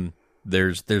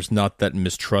 There's not that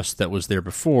mistrust that was there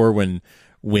before when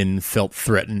Wynn felt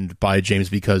threatened by James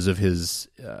because of his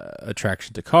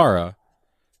attraction to Kara,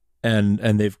 and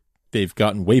they've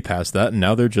gotten way past that, and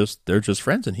now they're just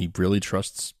friends, and he really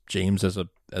trusts James as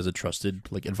a trusted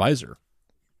advisor.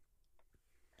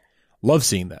 Love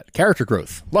seeing that character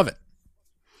growth. Love it.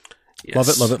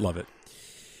 Yes. Love it.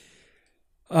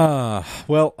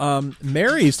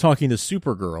 Mary's talking to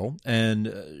Supergirl,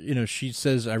 and she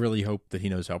says, "I really hope that he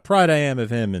knows how proud I am of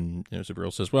him." And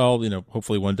Supergirl says, "Well,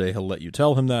 hopefully one day he'll let you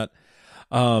tell him that."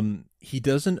 He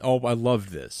doesn't. Oh, I love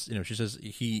this. She says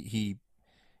he's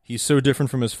so different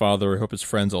from his father. I hope his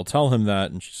friends all tell him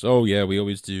that. And she says, "Oh yeah, we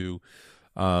always do."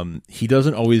 He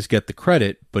doesn't always get the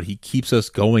credit, but he keeps us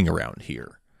going around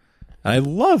here. And I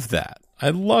love that.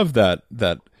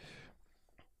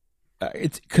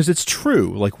 It's because it's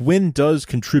true. Wynn does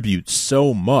contribute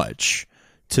so much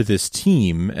to this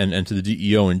team and to the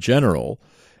DEO in general,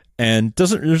 and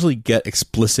doesn't usually get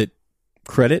explicit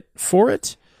credit for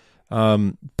it.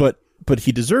 But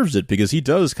he deserves it because he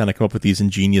does kind of come up with these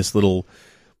ingenious little,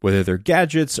 whether they're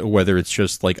gadgets or whether it's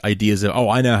just ideas of,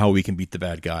 I know how we can beat the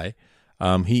bad guy.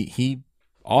 He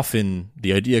often,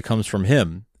 the idea comes from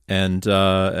him, and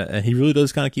he really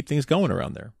does kind of keep things going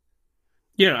around there.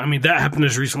 Yeah, I mean, that happened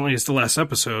as recently as the last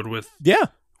episode with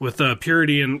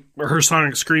Purity and her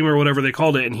Sonic Scream or whatever they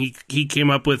called it, and he came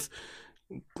up with,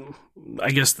 I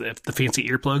guess, the fancy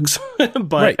earplugs.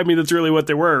 But, right. I mean, that's really what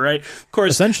they were, right? Of course,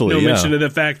 essentially, no mention of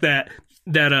the fact that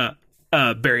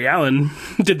Barry Allen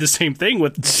did the same thing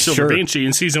with Silver Banshee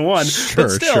in season 1. But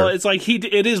still, it's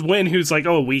it is Wynn who's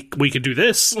we could do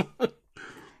this.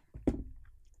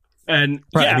 And,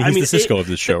 right, yeah, he's the Cisco of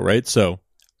this show, right? So...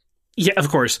 Yeah, of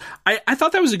course. I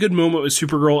thought that was a good moment with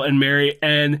Supergirl and Mary.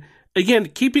 And again,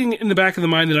 keeping in the back of the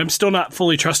mind that I'm still not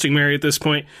fully trusting Mary at this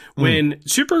point, when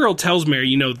Supergirl tells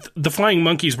Mary, the flying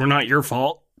monkeys were not your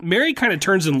fault, Mary kind of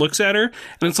turns and looks at her,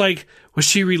 and it's was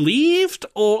she relieved?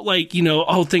 Or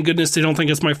oh, thank goodness they don't think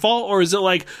it's my fault? Or is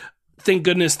it thank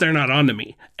goodness they're not onto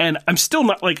me? And I'm still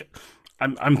not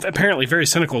I'm apparently very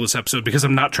cynical this episode because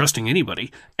I'm not trusting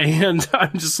anybody. And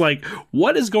I'm just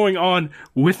what is going on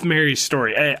with Mary's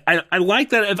story? I like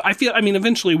that.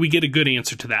 Eventually we get a good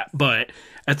answer to that. But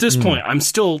at this point, I'm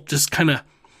still just kind of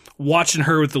watching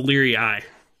her with the leery eye.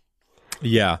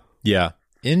 Yeah.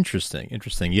 Interesting.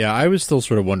 Yeah, I was still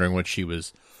sort of wondering what she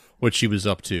was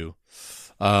up to.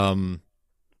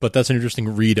 But that's an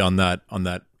interesting read on that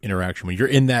interaction. When you're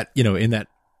in that, in that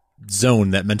zone,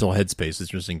 that mental headspace, it's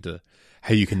interesting to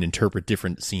how you can interpret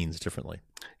different scenes differently.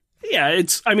 Yeah,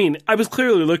 I was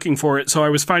clearly looking for it, so I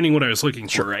was finding what I was looking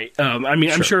for, right?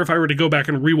 I'm sure if I were to go back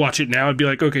and rewatch it now, I'd be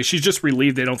okay, she's just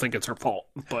relieved they don't think it's her fault.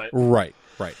 But Right.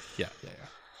 Yeah.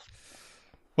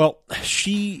 Well,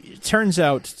 she turns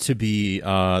out to be,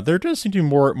 there does seem to be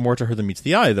more to her than meets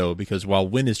the eye, though, because while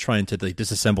Wynn is trying to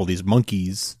disassemble these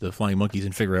monkeys, the flying monkeys,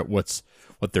 and figure out what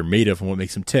they're made of and what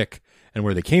makes them tick, and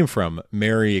where they came from,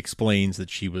 Mary explains that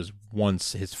she was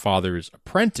once his father's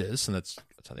apprentice, and that's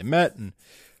how they met, and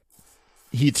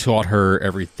he taught her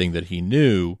everything that he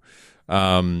knew,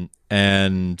 and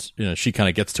she kind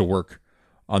of gets to work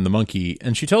on the monkey,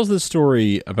 and she tells this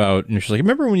story about, she's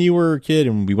remember when you were a kid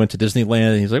and we went to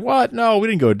Disneyland? And he's what? No, we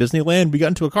didn't go to Disneyland. We got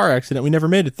into a car accident. We never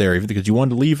made it there, even because you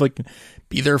wanted to leave,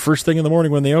 be there first thing in the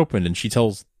morning when they opened. And she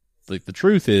tells, the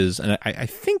truth is, and I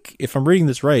think if I'm reading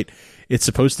this right, it's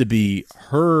supposed to be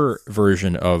her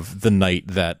version of the night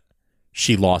that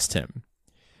she lost him.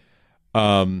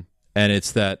 And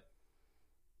it's that,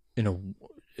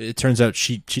 it turns out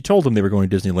she told him they were going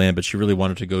to Disneyland, but she really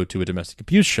wanted to go to a domestic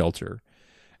abuse shelter.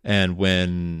 And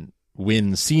when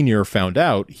Wynn Sr. found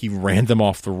out, he ran them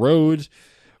off the road.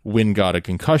 Wynn got a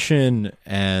concussion,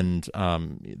 and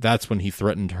that's when he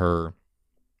threatened her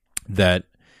that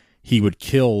he would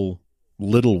kill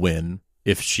little Wynn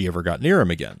if she ever got near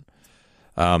him again.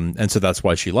 And so that's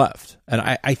why she left. And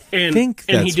I think that's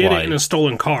why. And he did it in a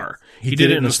stolen car. He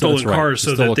did it in a stolen car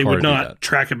so that they would not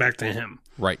track it back to him.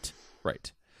 Right.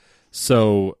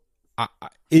 So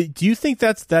do you think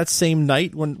that's that same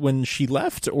night when she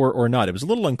left or not? It was a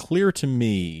little unclear to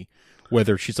me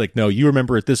whether she's no, you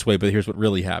remember it this way, but here's what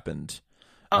really happened.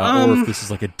 Or if this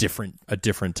is a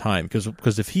different time.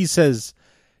 Because if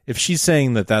she's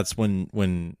saying that's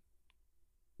when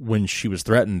she was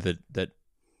threatened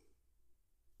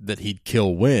that he'd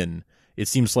kill Wynn, it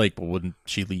seems wouldn't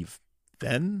she leave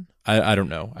then? I don't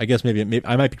know. I guess maybe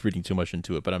I might be reading too much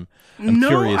into it, but I'm No,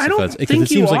 curious I if don't that's because think it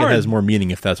seems you like are. it has more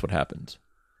meaning if that's what happened.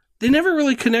 They never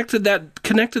really connected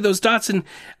those dots, and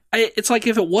it's like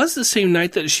if it was the same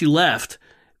night that she left,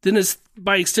 then it's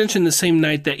by extension the same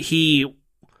night that he,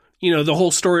 the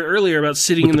whole story earlier about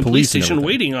sitting in the police station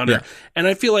waiting on her. And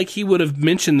I feel like he would have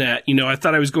mentioned that, I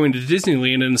thought I was going to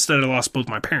Disneyland and instead I lost both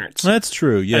my parents. That's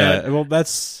true. Yeah.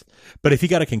 But if he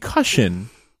got a concussion,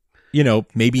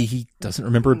 maybe he doesn't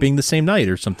remember it being the same night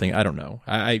or something. I don't know.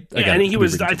 I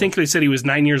think they said he was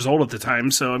 9 years old at the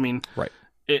time. So, I mean, right.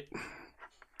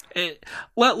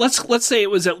 Let's say it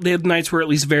was the nights were at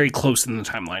least very close in the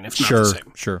timeline, if not the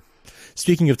same. Sure.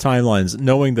 Speaking of timelines,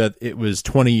 knowing that it was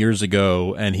 20 years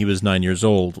ago and he was 9 years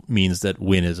old means that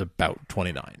Wynn is about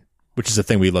 29, which is a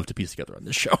thing we love to piece together on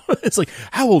this show. It's like,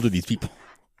 how old are these people?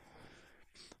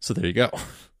 So there you go.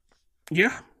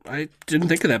 Yeah, I didn't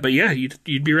think of that, but yeah, you'd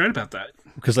be right about that.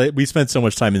 Because we spent so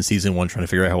much time in season 1 trying to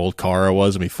figure out how old Kara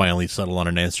was, and we finally settled on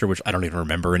an answer, which I don't even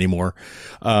remember anymore.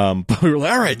 But we were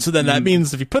like, all right, so then that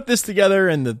means if you put this together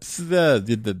and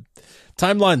the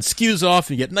timeline skews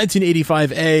off, you get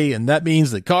 1985A, and that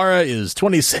means that Kara is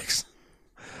 26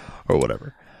 or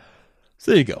whatever.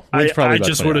 So there you go. I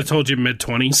just would have told you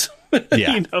mid-20s.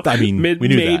 Yeah, I mean, we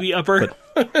knew maybe that, upper.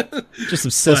 Just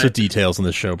obsessed with details on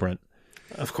this show, Brent.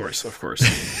 Of course.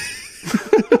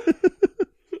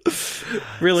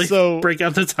 Really? So, break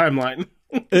out the timeline.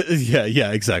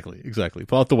 Yeah, exactly.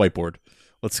 Pull out the whiteboard.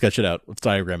 Let's sketch it out. Let's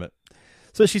diagram it.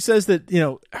 So she says that,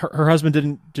 her husband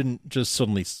didn't just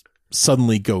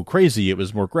suddenly go crazy. It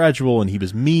was more gradual, and he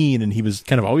was mean, and he was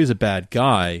kind of always a bad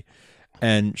guy.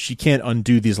 And she can't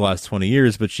undo these last 20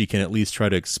 years, but she can at least try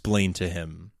to explain to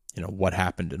him, what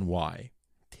happened and why.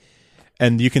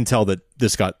 And you can tell that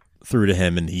this got through to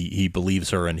him, and he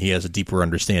believes her, and he has a deeper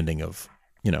understanding of,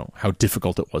 how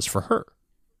difficult it was for her.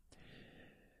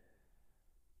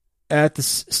 At the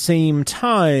same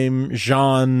time,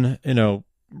 Jean,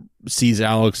 sees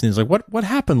Alex and he's like, what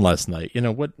happened last night?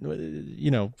 What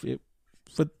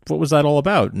was that all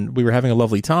about? And we were having a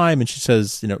lovely time. And she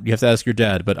says, you have to ask your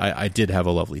dad, but I did have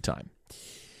a lovely time.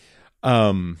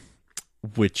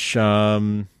 Which,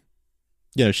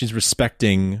 she's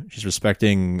respecting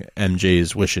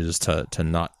MJ's wishes to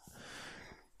not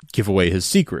give away his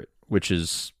secret, which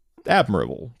is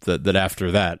admirable that after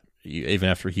that, even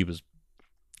after he was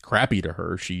crappy to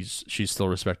her, she's still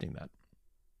respecting that.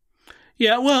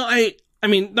 Yeah, well, I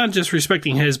mean, not just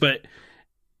respecting his, but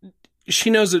she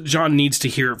knows that John needs to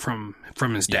hear it from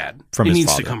his dad. From it his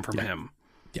needs father. to come from him.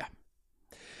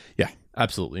 Yeah,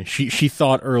 absolutely. She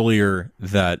thought earlier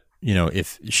that,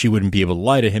 if she wouldn't be able to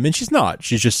lie to him, and she's not.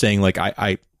 She's just saying, like,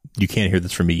 you can't hear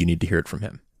this from me. You need to hear it from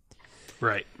him.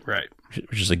 Right.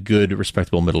 Which is a good,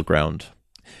 respectable middle ground.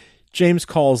 James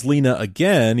calls Lena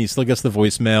again. He still gets the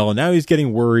voicemail, and now he's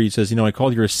getting worried. He says, I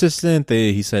called your assistant.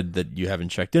 He said that you haven't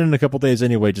checked in a couple days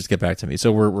anyway. Just get back to me.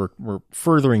 So we're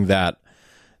furthering that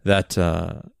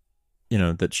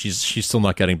she's still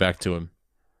not getting back to him.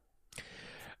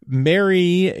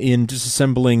 Mary, in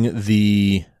disassembling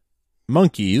the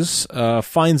monkeys,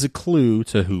 finds a clue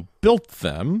to who built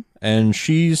them, and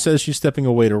she says she's stepping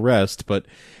away to rest, but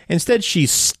instead she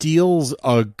steals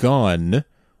a gun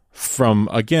from,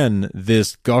 again,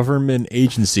 this government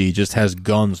agency just has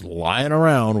guns lying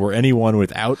around where anyone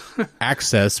without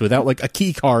access, without like a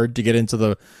key card to get into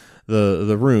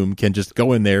the room, can just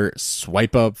go in there,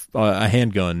 swipe up a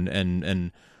handgun,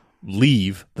 and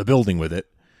leave the building with it.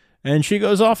 And she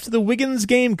goes off to the Wiggins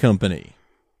Game Company.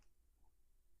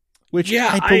 Which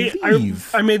I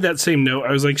believe. I made that same note.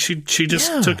 I was like, she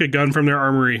just took a gun from their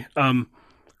armory.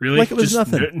 Really? Like it was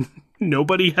nothing.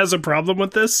 Nobody has a problem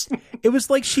with this? It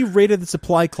was like she raided the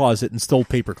supply closet and stole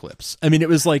paper clips. I mean, it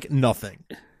was like nothing.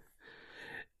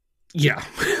 Yeah.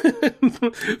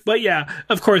 But yeah,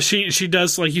 of course, she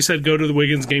does, like you said, go to the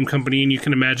Wiggins Game Company, and you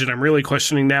can imagine I'm really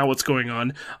questioning now what's going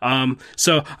on.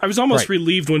 So I was almost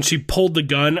relieved when she pulled the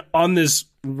gun on this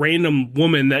random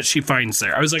woman that she finds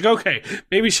there. I was like, okay,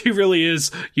 maybe she really is,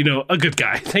 a good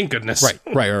guy. Thank goodness.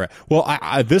 Right. Well,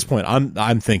 I at this point,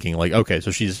 I'm thinking like, okay,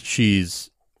 so she's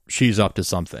up to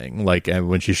something. Like, and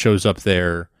when she shows up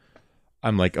there,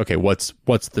 I'm like, okay, what's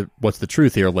the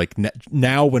truth here? Like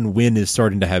now, when Wynn is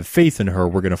starting to have faith in her,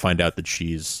 we're going to find out that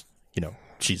she's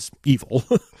evil,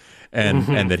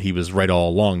 and that he was right all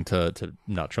along to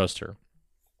not trust her,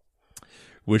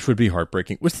 which would be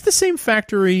heartbreaking. Was it the same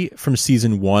factory from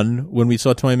season 1 when we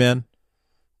saw Toy Man?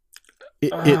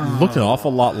 It looked an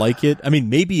awful lot like it. I mean,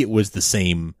 maybe it was the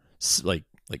same like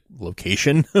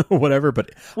location or whatever,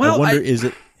 but I wonder, is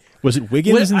it? Was it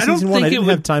Wiggins in I don't season 1? I think didn't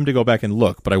have time to go back and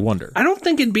look, but I wonder. I don't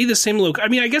think it'd be the same look. I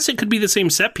mean, I guess it could be the same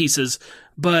set pieces,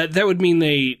 but that would mean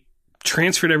they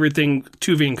transferred everything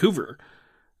to Vancouver.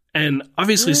 And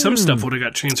obviously some stuff would have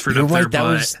got transferred You're up right,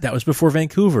 there. That was before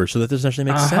Vancouver, so that doesn't actually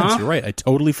make sense. You're right. I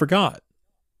totally forgot.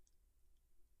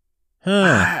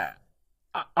 Huh.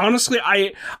 Honestly,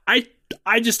 I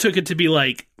just took it to be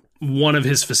like one of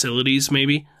his facilities,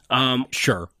 maybe.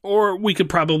 Sure. Or we could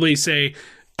probably say,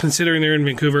 considering they're in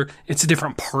Vancouver, it's a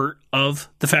different part of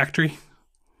the factory.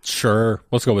 Sure.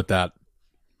 Let's go with that.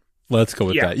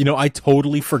 That. You know, I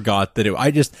totally forgot that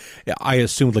I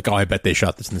assumed like, oh, I bet they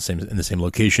shot this in the same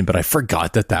location, but I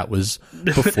forgot that was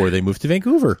before they moved to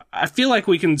Vancouver. I feel like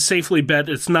we can safely bet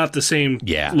it's not the same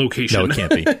location. No, it can't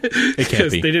be. It can't be.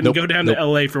 Because they didn't go down to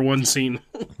LA for one scene.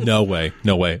 No way.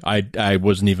 I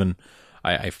wasn't even,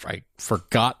 I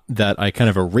forgot that. I kind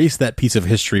of erased that piece of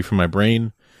history from my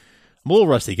brain. I'm a little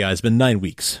rusty, guys. It's been 9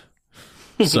 weeks.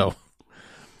 So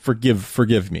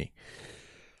forgive me.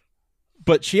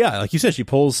 But like you said, she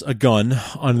pulls a gun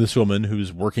on this woman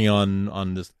who's working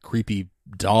on this creepy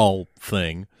doll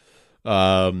thing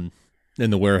in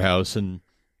the warehouse, and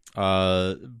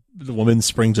the woman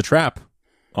springs a trap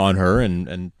on her,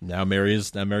 and now Mary's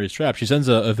trapped. She sends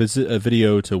a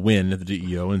video to Wynn at the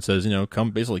DEO and says,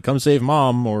 come save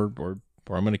mom, or I'm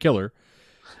going to kill her.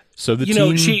 So the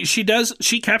team,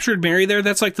 she captured Mary there.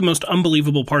 That's like the most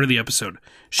unbelievable part of the episode.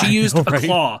 She used a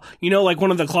claw, like one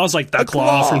of the claws, like the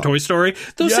claw from Toy Story.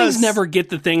 Those things never get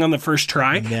the thing on the first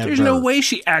try. Never. There's no way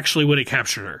she actually would have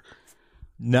captured her.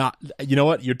 You know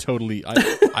what? You're totally,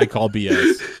 I call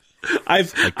BS.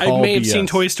 I may have seen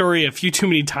Toy Story a few too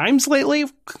many times lately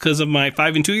because of my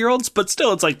 5 and 2-year-olds, but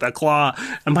still, it's like the claw.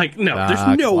 I'm like, no,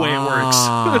 there's no way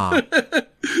it works.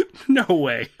 No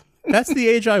way. That's the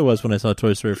age I was when I saw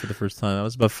Toy Story for the first time. I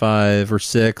was about 5 or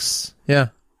 6. Yeah.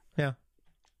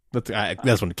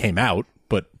 That's when it came out.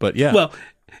 But yeah. Well,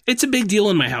 it's a big deal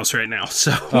in my house right now,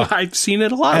 so I've seen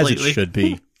it a lot lately. As it should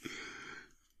be.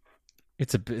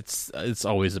 It's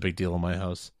always a big deal in my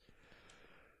house.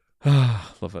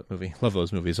 Love that movie. Love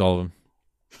those movies, all of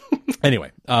them.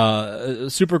 Anyway,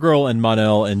 Supergirl and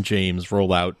Mon-El and James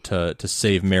roll out to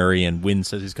save Mary, and Wynn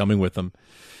says he's coming with them.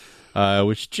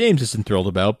 Which James isn't thrilled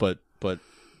about, but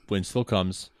Wynn still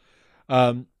comes.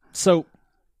 So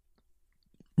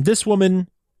this woman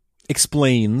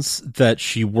explains that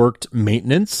she worked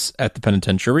maintenance at the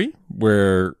penitentiary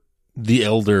where the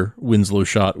elder Winslow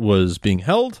Schott was being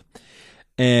held,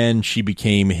 and she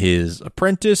became his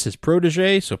apprentice, his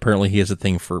protege. So apparently he has a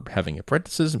thing for having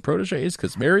apprentices and proteges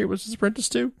because Mary was his apprentice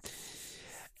too.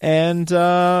 And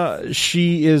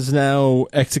she is now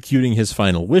executing his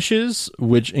final wishes,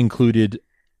 which included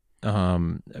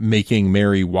making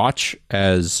Mary watch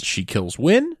as she kills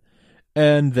Wynn,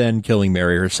 and then killing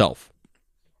Mary herself.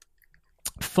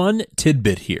 Fun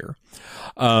tidbit here.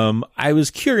 I was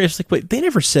curious, wait, they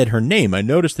never said her name. I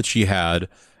noticed that she had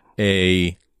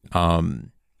a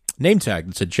name tag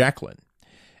that said Jacqueline.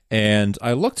 And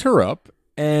I looked her up,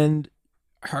 and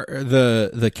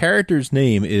the character's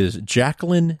name is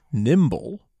Jacqueline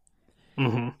Nimble,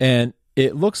 and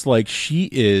it looks like she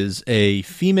is a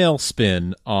female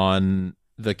spin on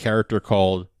the character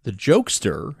called the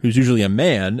Jokester, who's usually a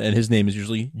man, and his name is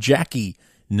usually Jackie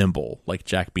Nimble, like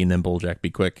Jack be nimble, Jack be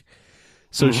quick.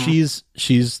 So she's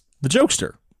the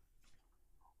Jokester,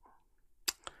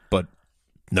 but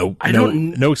no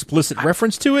explicit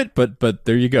reference to it. But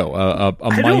there you go. A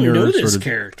I minor don't know this sort of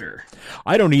character.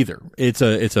 I don't either. It's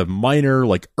a minor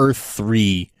like Earth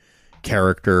 3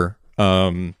 character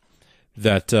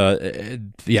that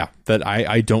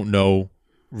I don't know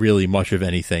really much of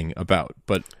anything about.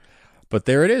 But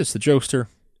there it is, the Jokester.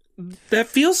 That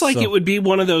feels like it would be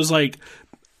one of those like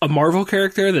a Marvel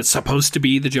character that's supposed to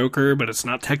be the Joker, but it's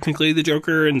not technically the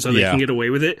Joker, and so they can get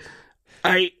away with it.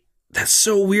 That's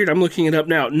so weird. I'm looking it up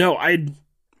now. No, I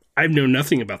know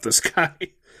nothing about this guy.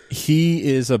 He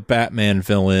is a Batman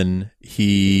villain.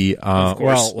 He,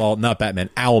 well, not Batman,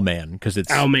 Owlman, because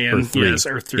it's Owlman, Earth 3. yes,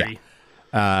 Earth 3.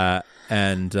 Yeah.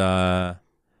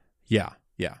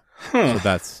 Yeah. Huh. So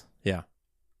that's, yeah.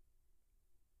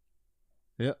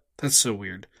 Yep. That's so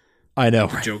weird. I know.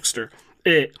 The Jokester.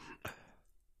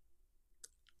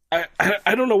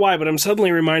 I don't know why, but I'm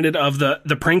suddenly reminded of the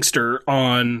prankster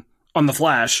on The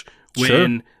Flash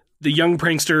when the young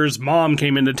prankster's mom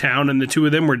came into town and the two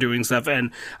of them were doing stuff.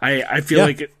 And I feel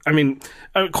like,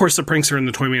 of course, the prankster and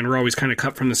the toy man were always kind of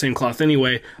cut from the same cloth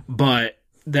anyway, but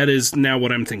that is now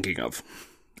what I'm thinking of.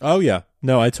 Oh, yeah.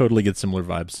 No, I totally get similar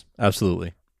vibes.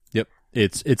 Absolutely. Yep.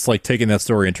 It's like taking that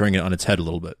story and turning it on its head a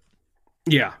little bit.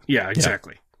 Yeah,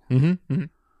 exactly. Yeah. Mm-hmm.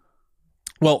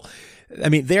 Well, I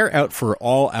mean, they're out for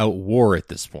all-out war at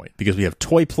this point because we have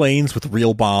toy planes with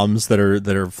real bombs that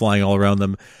are flying all around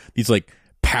them. These like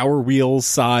Power Wheels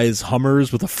size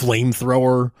Hummers with a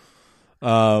flamethrower.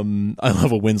 I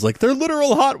love a Wynn's like they're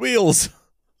literal Hot Wheels.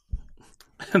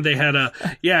 And they had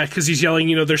because he's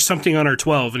yelling, there's something on our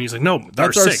 12, and he's like, no,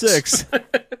 that's our 6.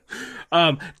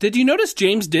 Did you notice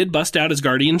James did bust out his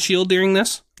Guardian shield during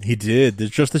this? He did.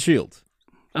 There's just the shield.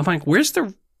 I'm like,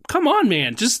 come on,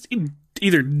 man, just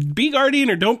either be Guardian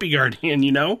or don't be Guardian,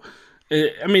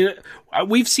 I mean,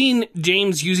 we've seen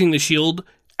James using the shield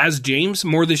as James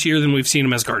more this year than we've seen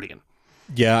him as Guardian.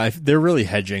 Yeah, they're really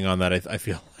hedging on that, I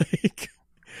feel like.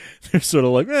 They're sort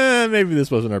of like, maybe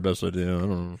this wasn't our best idea. I don't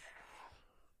know.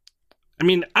 I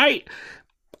mean, I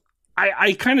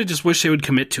kind of just wish they would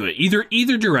commit to it.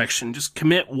 Either direction. Just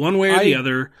commit one way or the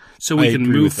other so we can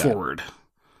move forward.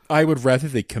 I would rather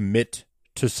they commit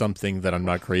to something that I'm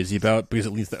not crazy about, because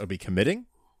at least that would be committing,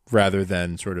 rather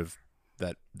than sort of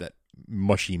that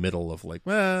mushy middle of like,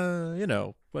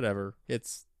 whatever.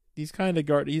 He's kind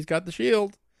of he's got the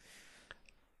shield.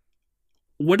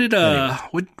 What did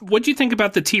what'd you think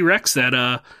about the T-Rex that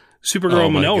Supergirl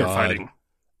and Manel were fighting?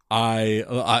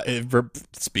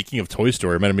 Speaking of Toy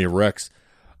Story, reminded me of Rex.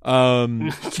 Yeah,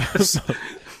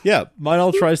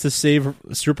 Manel tries to save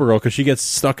Supergirl because she gets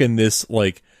stuck in this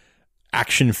like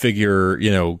action figure,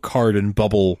 card and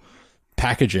bubble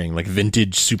packaging, like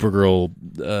vintage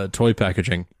Supergirl toy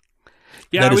packaging.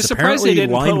 Yeah, I was surprised they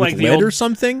didn't put like the lead old or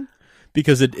something,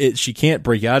 because she can't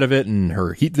break out of it and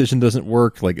her heat vision doesn't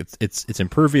work. Like it's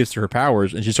impervious to her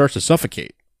powers, and she starts to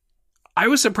suffocate. I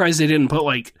was surprised they didn't put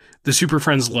like the Super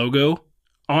Friends logo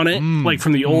on it, like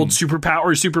from the old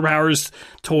Superpowers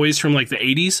toys from like the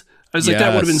 80s. I was like,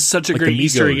 that would have been such a great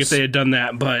Easter egg if they had done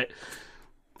that. But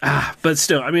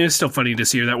still, I mean, it's still funny to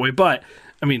see her that way. But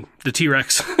I mean, the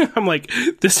T-Rex, I'm like,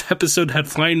 this episode had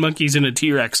flying monkeys and a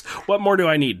T-Rex. What more do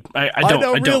I need? I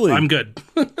don't. Really. I'm good.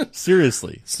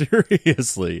 Seriously,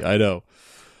 I know.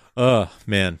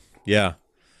 Man. Yeah.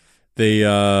 They,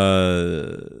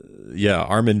 Armin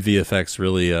VFX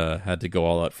really had to go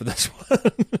all out for this one.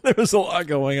 There was a lot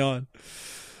going on.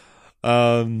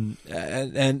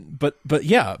 But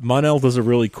yeah, Mon-El does a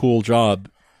really cool job,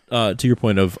 to your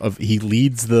point of he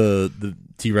leads the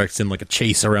T-Rex in like a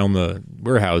chase around the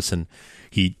warehouse, and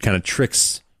he kind of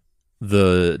tricks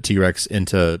the T-Rex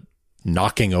into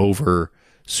knocking over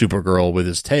Supergirl with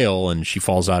his tail, and she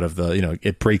falls out of the,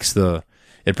 it breaks the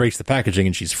packaging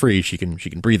and she's free. She can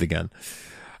breathe again.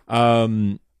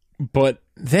 But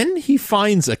then he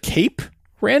finds a cape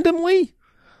randomly.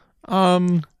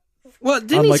 Well,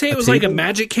 didn't he say it was like a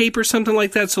magic cape or something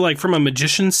like that? So like from a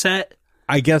magician set?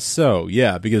 I guess so.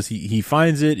 Yeah. Because he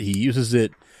finds it, he uses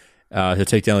it, to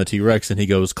take down the T-Rex, and he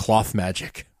goes cloth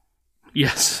magic.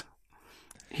 Yes.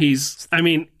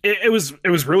 It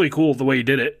was really cool the way he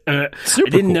did it. I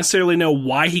didn't necessarily know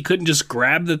why he couldn't just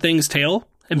grab the thing's tail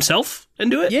himself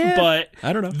and do it, but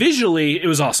I don't know. Visually, it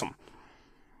was awesome.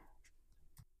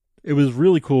 It was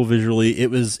really cool visually.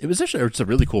 It was actually a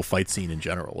really cool fight scene in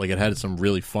general. Like, it had some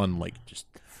really fun, like, just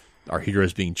our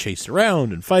heroes being chased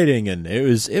around and fighting, and it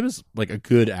was like a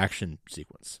good action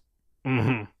sequence.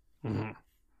 Mm-hmm. Mm-hmm.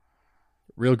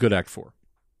 Real good Act 4.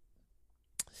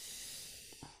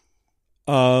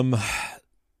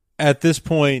 At this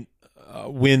point,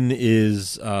 Wynn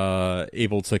is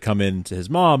able to come in to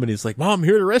his mom, and he's like, "Mom, I'm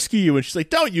here to rescue you." And she's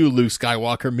like, "Don't you Luke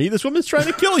Skywalker me. This woman's trying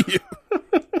to kill you."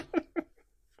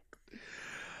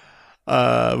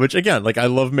 Which, again, like, I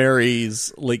love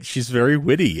Mary's, like, she's very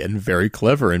witty and very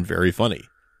clever and very funny.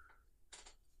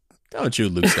 Don't you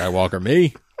Luke Skywalker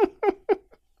me.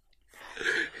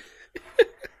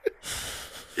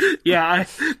 Yeah,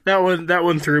 that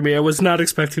one threw me. I was not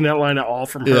expecting that line at all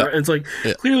from her. Yeah. It's like,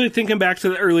 clearly thinking back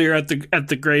to earlier at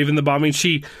the grave and the bombing,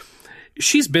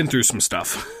 she's been through some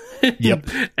stuff. Yep.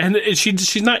 And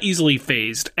she's not easily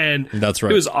phased, and that's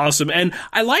right. It was awesome. And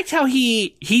I liked how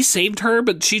he saved her,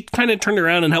 but she kind of turned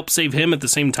around and helped save him at the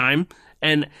same time.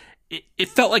 And it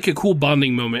felt like a cool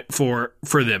bonding moment for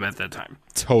them at that time.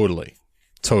 Totally.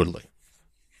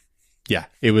 Yeah,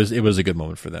 it was a good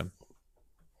moment for them.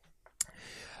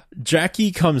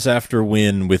 Jackie comes after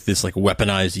Wynn with this like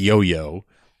weaponized yo-yo,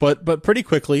 but pretty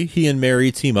quickly he and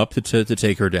Mary team up to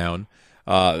take her down.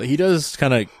 He does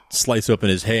kind of slice open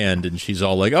his hand, and she's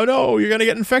all like, "Oh no, you're gonna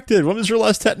get infected. When was your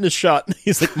last tetanus shot?" And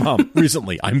he's like, "Mom,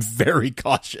 recently. I'm very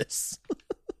cautious."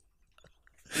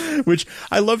 Which,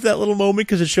 I love that little moment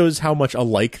because it shows how much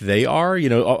alike they are. You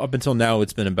know, up until now,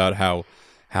 it's been about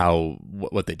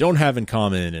what they don't have in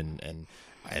common,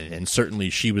 and certainly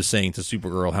she was saying to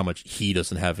Supergirl how much he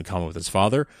doesn't have in common with his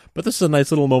father. But this is a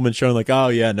nice little moment showing like, oh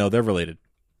yeah, no, they're related.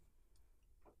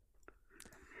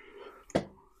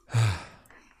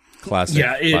 Classic.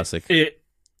 Yeah, classic.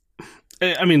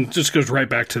 I mean, it just goes right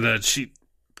back to that. She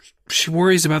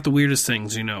worries about the weirdest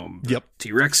things, Yep.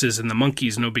 T-Rexes and the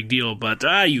monkeys, no big deal. But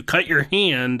you cut your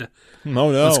hand. Oh, no.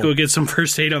 Let's go get some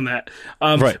first aid on that.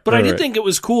 Right. But I did think it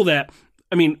was cool that,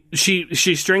 I mean,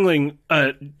 she's strangling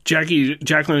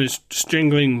Jacqueline is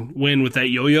strangling Wynn with that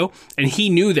yo-yo, and he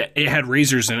knew that it had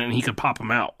razors in it and he could pop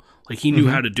them out. Like, he knew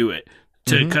how to do it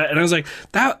to cut. And I was like,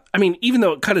 that. I mean, even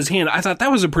though it cut his hand, I thought that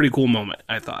was a pretty cool moment.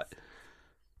 I thought.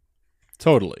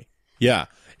 Totally. Yeah.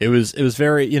 It was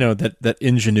very, that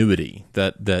ingenuity,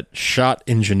 that Schott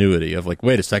ingenuity of like,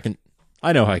 wait a second,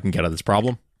 I know how I can get out of this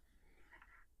problem.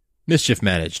 Mischief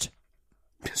managed.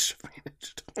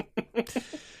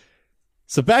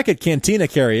 So back at Cantina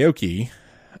Karaoke,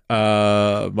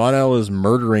 Monel is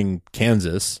murdering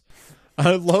Kansas.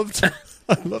 I loved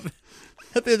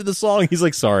at the end of the song, he's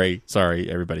like, sorry,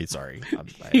 everybody, sorry.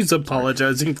 He's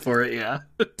apologizing for it, yeah.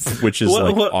 Which is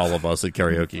what, all of us at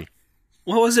karaoke.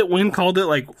 What was it? Wynn called it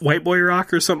like White Boy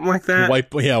Rock or something like that?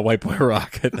 White Boy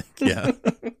Rock, I think, yeah.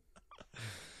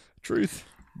 Truth.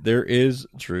 There is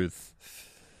truth.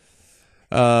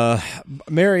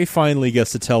 Mary finally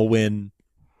gets to tell Wynn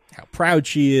how proud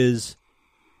she is,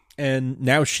 and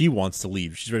now she wants to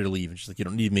leave. She's ready to leave, and she's like, you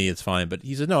don't need me, it's fine. But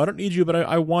he says, no, I don't need you, but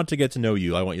I want to get to know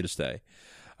you. I want you to stay.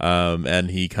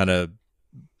 And he kind of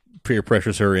peer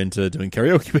pressures her into doing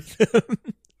karaoke with him.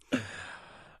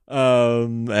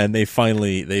 And they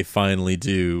finally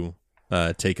do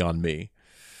take on me.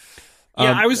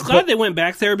 Yeah, I was glad they went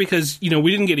back there because, we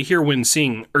didn't get to hear Wynn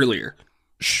sing earlier.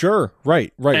 Sure,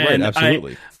 right,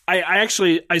 absolutely.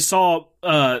 I saw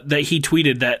that he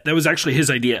tweeted that was actually his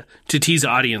idea to tease the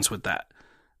audience with that.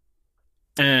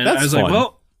 And I was fun. Like,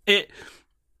 well,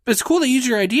 it's cool they used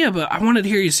your idea, but I wanted to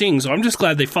hear you sing, so I'm just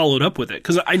glad they followed up with it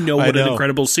because I know what an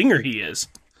incredible singer he is.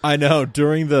 I know.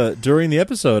 During the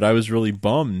episode, I was really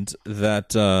bummed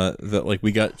that like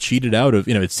we got cheated out of.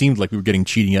 It seemed like we were getting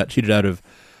cheated out of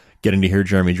getting to hear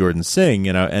Jeremy Jordan sing.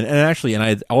 And actually, I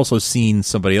had also seen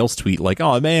somebody else tweet like,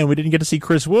 "Oh man, we didn't get to see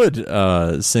Chris Wood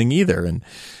sing either." And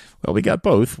well, we got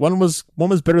both. One was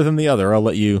better than the other. I'll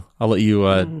let you let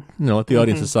the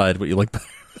audience decide what you like better.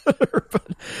 But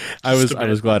I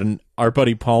was glad, and our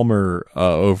buddy Palmer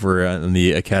over on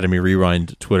the Academy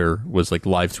Rewind Twitter was like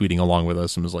live tweeting along with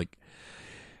us and was like,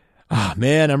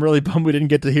 man, I'm really bummed we didn't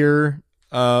get to hear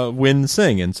Wynn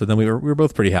sing. And so then we were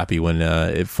both pretty happy when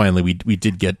it finally we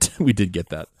did get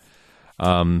that.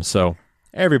 So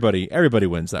everybody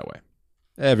wins that way.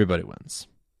 Everybody wins.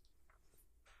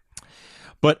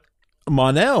 But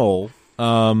Monel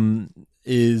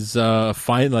is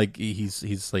fine, like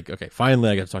he's like, okay, finally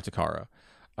I got to talk to Kara,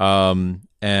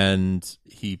 and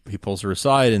he pulls her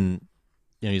aside, and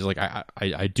he's like,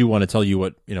 I do want to tell you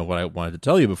what I wanted to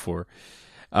tell you before,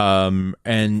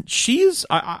 and she's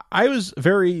I was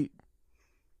very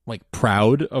like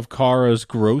proud of Kara's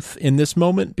growth in this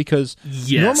moment because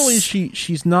normally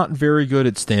she's not very good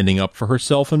at standing up for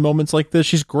herself in moments like this.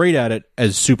 She's great at it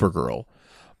as Supergirl.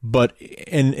 But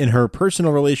in her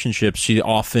personal relationships, she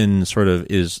often sort of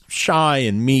is shy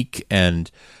and meek and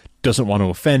doesn't want to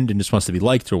offend and just wants to be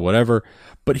liked or whatever.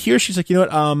 But here she's like, you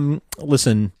know what?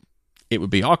 Listen, it would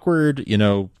be awkward.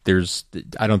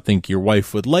 I don't think your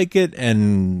wife would like it.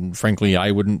 And frankly,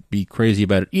 I wouldn't be crazy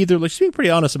about it either. Like, she's being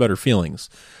pretty honest about her feelings.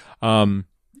 In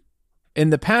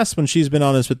the past, when she's been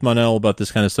honest with Monel about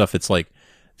this kind of stuff, it's like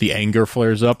the anger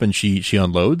flares up and she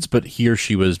unloads. But here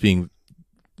she was being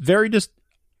very just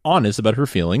honest about her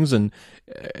feelings and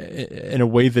in a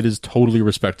way that is totally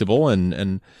respectable,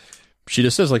 and she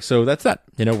just says like, so that's that,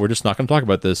 we're just not going to talk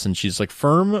about this. And she's like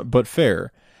firm but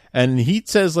fair, and he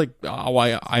says like, oh,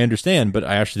 I understand, but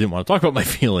I actually didn't want to talk about my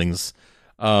feelings.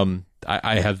 I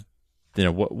have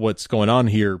what's going on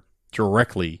here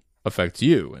directly affects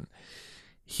you. And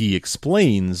he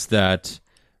explains that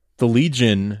the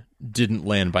Legion didn't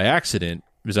land by accident.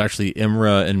 It was actually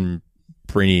Imra and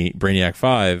Brainiac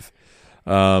 5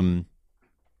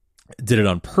 did it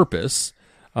on purpose.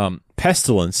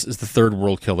 Pestilence is the third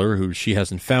world killer who she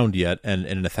hasn't found yet, and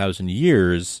in 1,000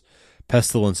 years,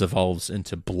 Pestilence evolves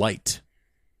into Blight,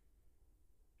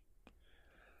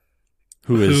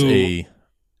 who is a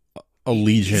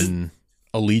Legion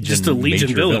just a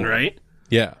Legion villain, right?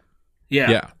 Yeah.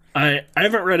 I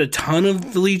haven't read a ton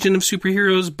of the Legion of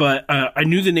superheroes, but I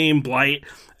knew the name Blight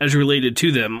as related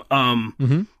to them.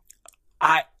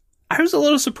 I was a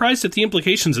little surprised at the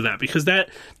implications of that, because that,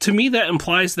 to me, that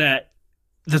implies that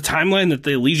the timeline that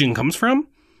the Legion comes from,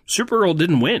 Supergirl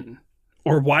didn't win.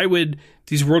 Or why would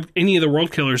any of the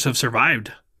world killers have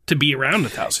survived to be around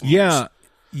 1,000 years?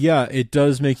 Yeah, it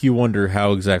does make you wonder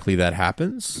how exactly that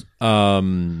happens,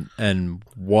 and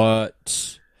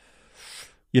what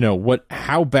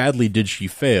how badly did she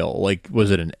fail? Like,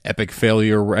 was it an epic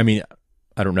failure? I mean,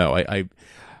 I don't know.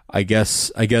 I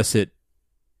guess it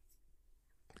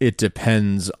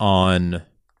depends on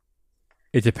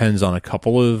a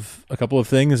couple of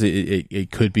things.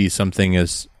 It could be something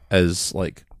as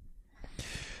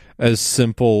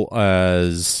simple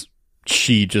as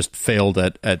she just failed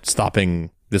at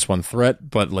stopping this one threat,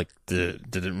 but like,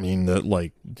 did it mean that,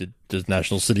 like, does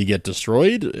National City get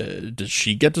destroyed? Does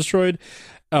she get destroyed?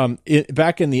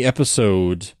 Back in the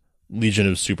episode Legion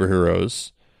of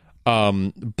Superheroes,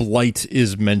 Blight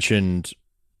is mentioned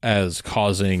as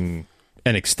causing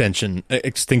an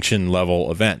extinction level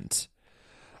event.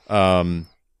 And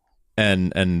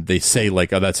they say,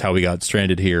 like, oh, that's how we got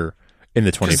stranded here in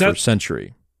the 21st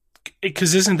century.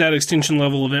 Because isn't that extinction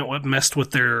level event what messed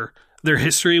with their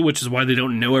history, which is why they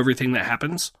don't know everything that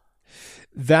happens?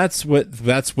 That's what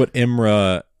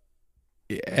Imra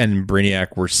and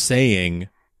Brainiac were saying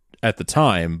at the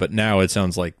time, but now it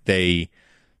sounds like they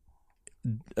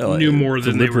knew more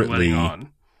than they were letting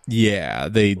on. Yeah,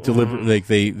 they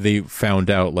deliberately they found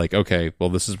out, like, okay, well,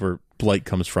 this is where Blight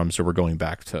comes from, so we're going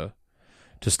back to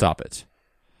stop it.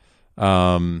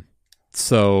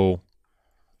 So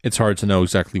it's hard to know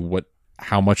exactly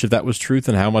how much of that was truth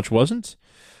and how much wasn't,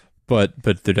 but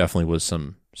there definitely was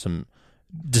some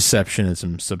deception and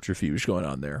some subterfuge going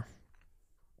on there.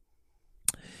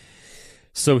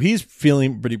 So he's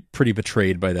feeling pretty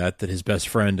betrayed by that his best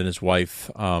friend and his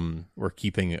wife were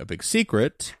keeping a big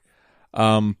secret.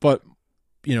 But,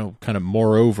 kind of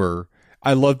moreover,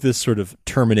 I love this sort of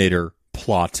Terminator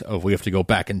plot of we have to go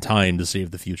back in time to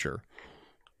save the future.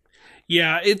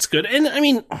 Yeah, it's good. And I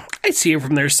mean, I see it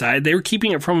from their side. They were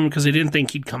keeping it from him because they didn't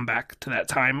think he'd come back to that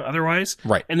time otherwise.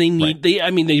 Right. And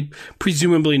they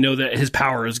presumably know that his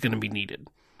power is going to be needed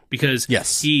because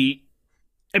he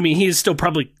is still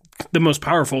probably the most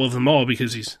powerful of them all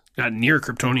because he's got near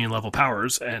Kryptonian level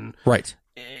powers. And right.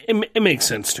 It makes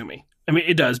sense to me. I mean,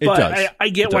 it does, but I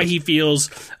get why he feels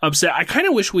upset. I kind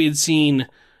of wish we had seen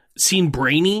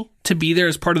Brainy to be there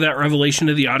as part of that revelation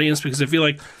to the audience, because I feel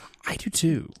like I do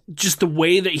too. Just the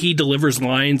way that he delivers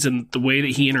lines and the way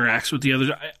that he interacts with the others,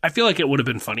 I feel like it would have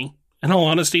been funny, in all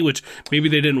honesty, which maybe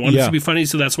they didn't want it to be funny,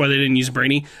 so that's why they didn't use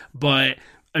Brainy. But,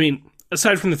 I mean,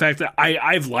 aside from the fact that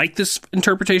I've liked this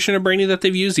interpretation of Brainy that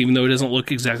they've used, even though it doesn't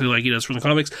look exactly like he does from the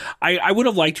comics, I would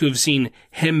have liked to have seen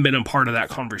him been a part of that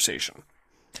conversation.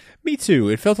 Me too.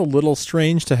 It felt a little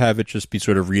strange to have it just be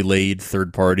sort of relayed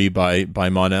third party by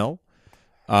Mon-El.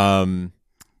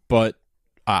 But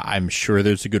I'm sure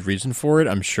there's a good reason for it.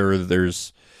 I'm sure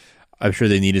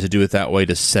they needed to do it that way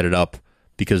to set it up,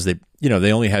 because they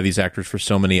only have these actors for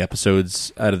so many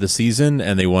episodes out of the season,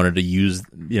 and they wanted to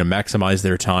maximize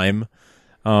their time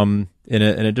in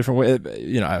a different way.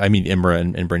 I mean, Imra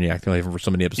and Brainiac, they only have them for so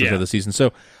many episodes out of the season.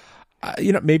 So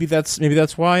maybe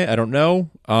that's why. I don't know.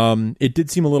 It did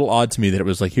seem a little odd to me that it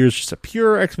was like, here's just a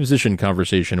pure exposition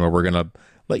conversation where we're gonna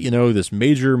let you know this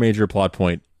major plot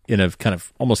point in a kind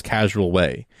of almost casual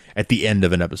way at the end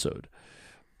of an episode.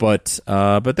 But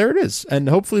there it is, and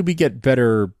hopefully we get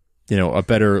a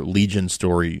better Legion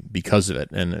story because of it.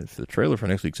 And if the trailer for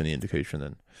next week's any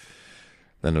indication,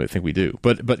 then I think we do.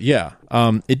 But yeah,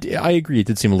 I agree. It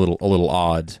did seem a little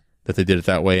odd that they did it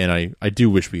that way, and I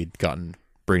do wish we had gotten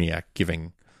Brainiac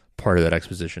giving part of that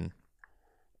exposition.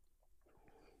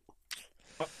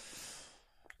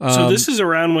 So this is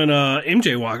around when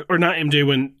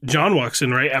when John walks in,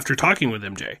 right after talking with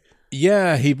MJ.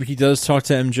 Yeah, he does talk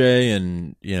to MJ,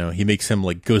 and he makes him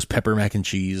like ghost pepper mac and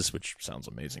cheese, which sounds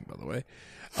amazing, by the way.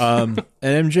 And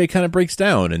MJ kind of breaks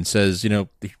down and says,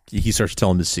 he starts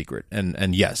telling his secret,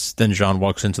 and yes, then John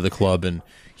walks into the club and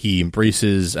he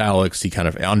embraces Alex. He kind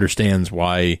of understands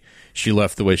why she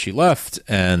left the way she left,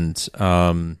 and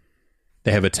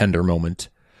they have a tender moment.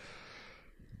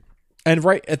 And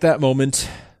right at that moment,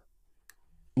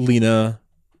 Lena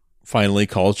finally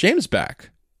calls James back.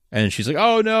 And she's like,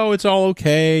 oh, no, it's all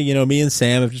okay. Me and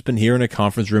Sam have just been here in a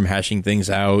conference room hashing things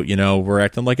out. We're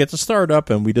acting like it's a startup,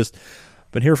 and we just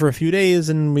been here for a few days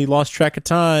and we lost track of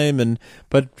time.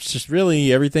 But it's just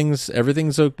really everything's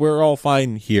we're all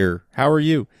fine here. How are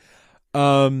you?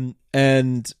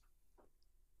 And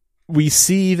we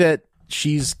see that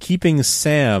she's keeping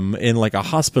Sam in like a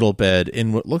hospital bed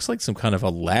in what looks like some kind of a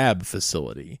lab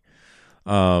facility.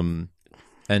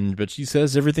 But she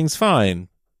says everything's fine.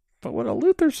 But when a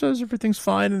Luthor says everything's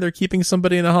fine and they're keeping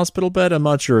somebody in a hospital bed, I'm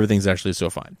not sure everything's actually so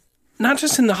fine. Not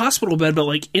just in the hospital bed, but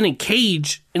like in a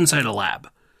cage inside a lab.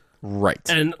 Right.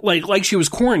 And like she was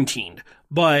quarantined,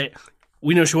 but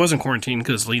we know she wasn't quarantined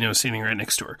because Lena was standing right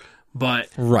next to her. But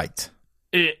right.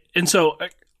 And so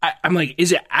I'm like,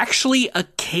 is it actually a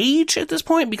cage at this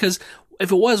point? Because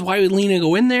if it was, why would Lena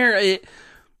go in there?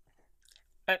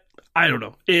 I don't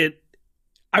know.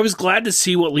 I was glad to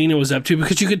see what Lena was up to,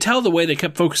 because you could tell the way they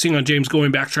kept focusing on James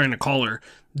going back trying to call her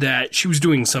that she was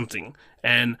doing something.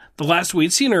 And the last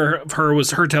we'd seen of her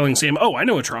was her telling Sam, "Oh, I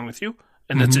know what's wrong with you,"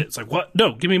 and that's it. It's like, what?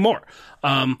 No, give me more.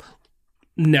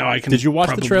 Now I can. Did you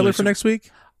watch the trailer for next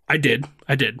week? I did.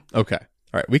 Okay.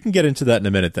 All right. We can get into that in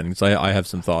a minute then, because I have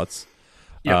some thoughts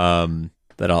Yep.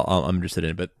 that I'm interested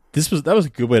in. But that was a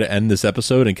good way to end this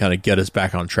episode and kind of get us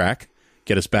back on track,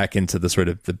 get us back into the sort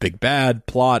of the big bad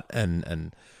plot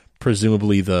and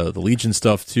presumably the Legion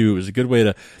stuff too. It was a good way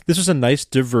to. This was a nice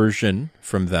diversion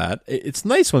from that. It's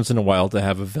nice once in a while to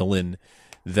have a villain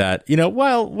that, you know,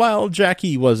 while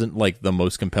Jackie wasn't like the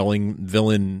most compelling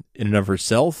villain in and of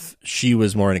herself, she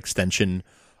was more an extension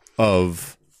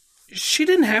of. She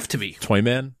didn't have to be.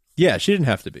 Toyman? Yeah, she didn't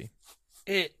have to be.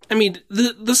 I mean,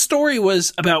 the story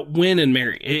was about Wynn and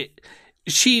Mary.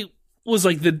 She was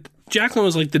like Jacqueline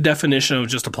was like the definition of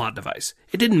just a plot device.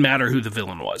 It didn't matter who the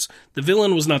villain was. The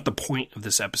villain was not the point of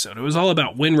this episode. It was all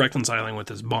about Wynn reconciling with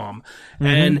his mom. Mm-hmm.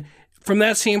 And from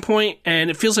that standpoint, and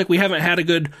it feels like we haven't had a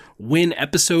good Wynn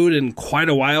episode in quite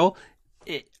a while,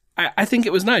 I think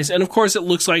it was nice. And of course, it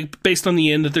looks like, based on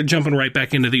the end, that they're jumping right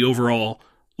back into the overall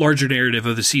larger narrative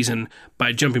of the season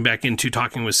by jumping back into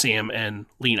talking with Sam and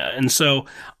Lena. And so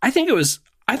I thought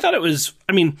it was,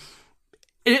 I mean,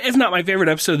 if not my favorite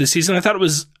episode of the season, I thought it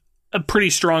was a pretty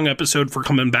strong episode for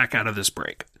coming back out of this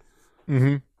break.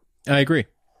 Mm-hmm. I agree.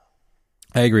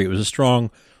 It was a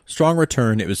strong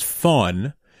return. It was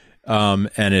fun. And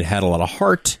it had a lot of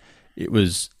heart.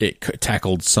 It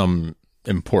tackled some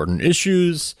important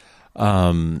issues,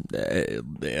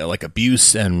 like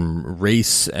abuse and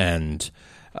race and,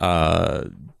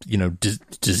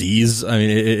 disease. I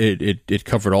mean, it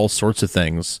covered all sorts of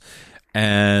things,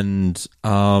 and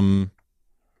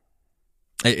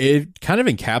it kind of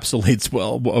encapsulates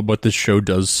well what this show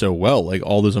does so well, like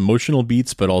all those emotional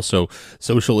beats, but also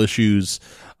social issues,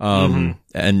 and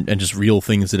just real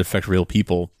things that affect real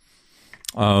people.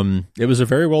 It was a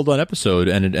very well done episode,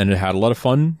 and it had a lot of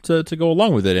fun to go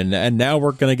along with it, and now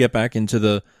we're gonna get back into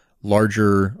the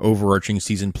larger overarching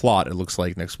season plot. It looks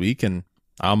like next week, and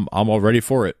I'm all ready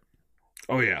for it.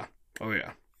 Oh yeah.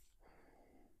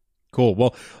 Cool.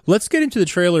 Well, let's get into the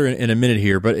trailer in a minute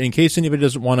here, but in case anybody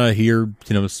doesn't want to hear,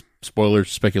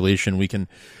 spoilers, speculation, we can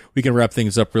wrap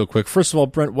things up real quick. First of all,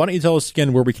 Brent, why don't you tell us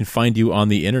again where we can find you on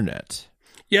the internet?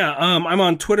 Yeah, I'm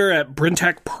on Twitter at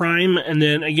Brentak Prime, and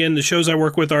then again, the shows I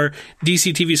work with are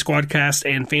DC TV Squadcast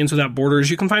and Fans Without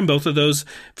Borders. You can find both of those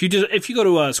if you go to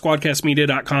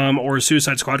squadcastmedia.com or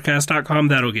suicidesquadcast.com.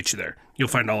 That'll get you there. You'll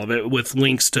find all of it with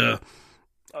links to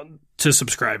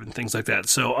subscribe and things like that.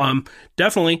 So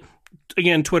definitely,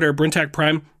 again, Twitter Brentak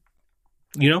Prime.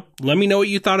 Let me know what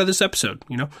you thought of this episode.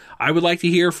 I would like to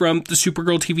hear from the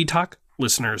Supergirl TV Talk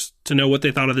listeners to know what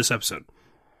they thought of this episode.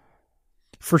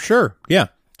 For sure, yeah.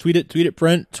 Tweet it,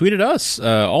 Brent. Tweet at us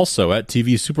also at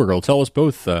TV Supergirl. Tell us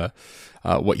both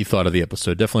what you thought of the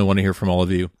episode. Definitely want to hear from all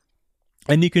of you.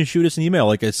 And you can shoot us an email.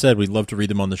 Like I said, we'd love to read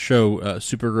them on the show.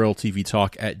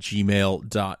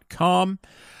 supergirltvtalk@gmail.com.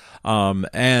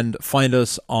 And find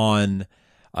us on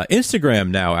Instagram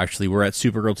now. Actually, we're at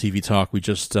Supergirl TV Talk. We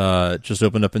just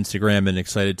opened up Instagram and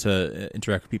excited to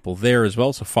interact with people there as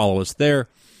well. So follow us there.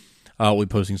 We'll be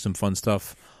posting some fun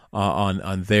stuff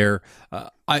on there.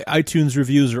 iTunes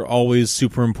reviews are always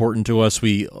super important to us.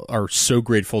 We are so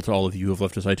grateful to all of you who have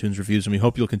left us iTunes reviews, and we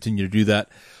hope you'll continue to do that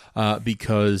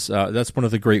because that's one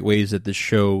of the great ways that this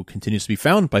show continues to be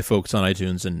found by folks on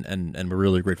iTunes, and we're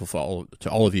really grateful to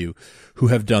all of you who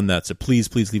have done that. So please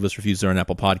leave us reviews there on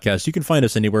Apple Podcasts. You can find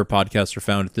us anywhere podcasts are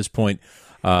found at this point.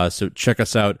 So check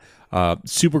us out,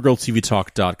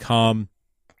 supergirltvtalk.com.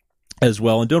 as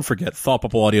well. And don't forget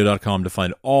thoughtbubbleaudio.com to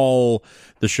find all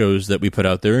the shows that we put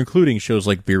out there, including shows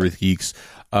like Beer with Geeks.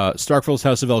 Starkville's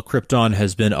House of El Krypton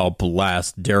has been a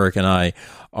blast. Derek and I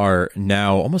are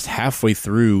now almost halfway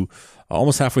through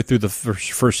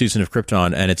the first season of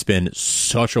Krypton, and it's been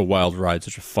such a wild ride,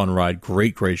 such a fun ride.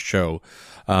 Great show.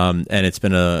 And it's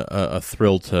been a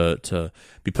thrill to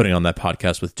be putting on that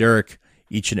podcast with Derek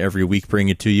each and every week, bringing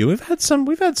it to you. We've had some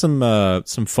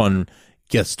fun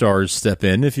guest stars step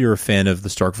in. If you're a fan of the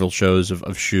Starkville shows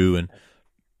of Shu and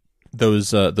those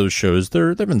shows,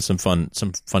 there've been some fun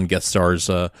guest stars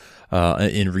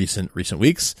in recent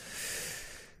weeks.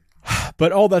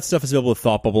 But all that stuff is available at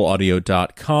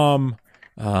thoughtbubbleaudio.com.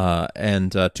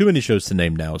 And too many shows to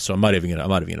name now, so I'm not even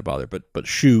gonna bother. But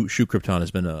Shu Krypton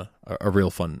has been a real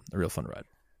fun ride.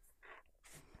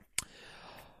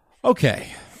 Okay.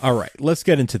 All right, let's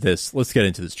get into this. Let's get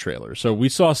into this trailer. So we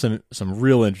saw some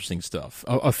real interesting stuff.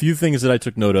 A few things that I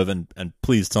took note of, and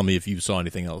please tell me if you saw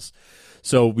anything else.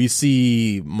 So we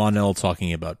see Mon-El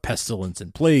talking about pestilence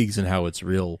and plagues and how it's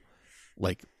real,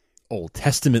 like, Old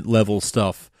Testament level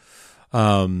stuff.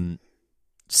 Sam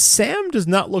does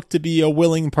not look to be a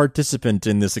willing participant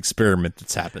in this experiment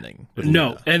that's happening.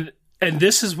 No, and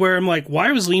this is where I'm like,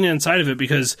 why was Lena inside of it?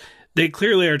 Because they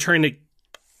clearly are trying to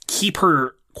keep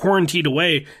her quarantined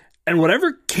away, and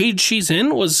whatever cage she's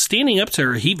in was standing up to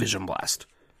her heat vision blast.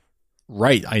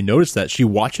 Right, I noticed that. She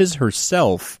watches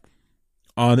herself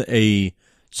on a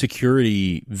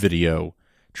security video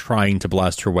trying to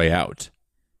blast her way out.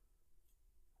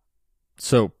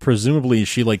 So presumably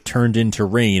she like turned into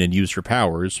rain and used her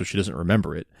powers, so she doesn't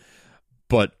remember it.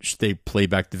 But they play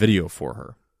back the video for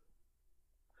her.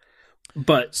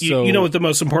 But so, you know what the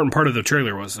most important part of the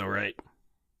trailer was, though, right?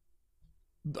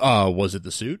 Was it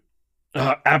the suit?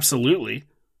 Absolutely.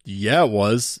 Yeah, it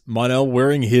was. Mon-El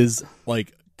wearing his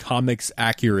like comics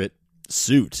accurate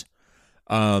suit,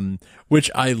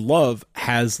 which I love,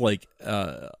 has like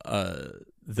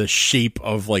the shape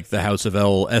of like the House of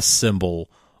L S symbol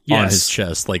on his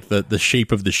chest, like the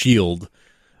shape of the shield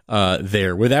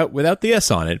there, without the S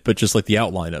on it, but just like the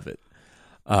outline of it,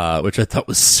 which I thought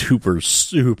was super,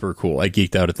 super cool. I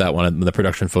geeked out at that one when the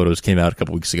production photos came out a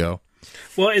couple weeks ago.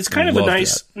 Well, it's kind of a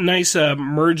nice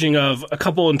merging of a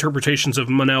couple interpretations of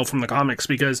Mon-El from the comics,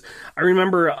 because I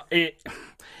remember it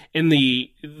in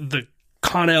the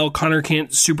Connor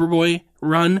Kent Superboy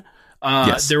run.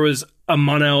 There was a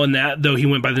Mon-El in that, though he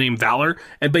went by the name Valor,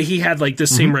 but he had like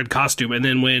this same red costume. And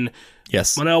then when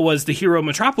Mon-El was the hero of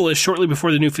Metropolis shortly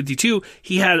before the New 52,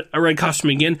 he had a red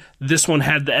costume again. This one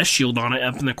had the S shield on it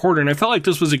up in the corner, and I felt like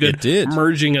this was a good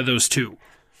merging of those two.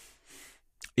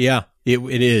 Yeah,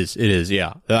 it is.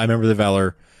 Yeah, I remember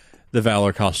the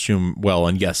Valor costume well,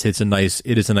 and yes, it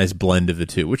is a nice blend of the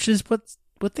two, which is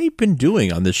what they've been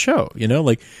doing on this show. You know,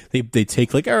 like they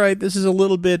take like, all right, this is a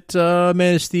little bit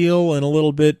Man of Steel and a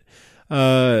little bit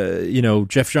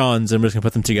Jeff Johns, and we're just gonna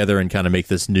put them together and kind of make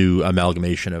this new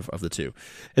amalgamation of the two.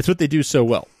 It's what they do so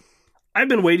well. I've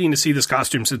been waiting to see this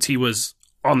costume since he was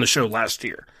on the show last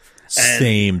year.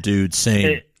 Same, dude.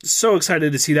 Same. So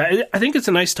excited to see that. I think it's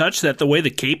a nice touch that the way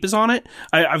the cape is on it,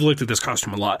 I've looked at this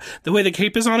costume a lot. The way the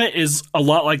cape is on it is a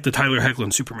lot like the Tyler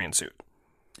Hoechlin Superman suit.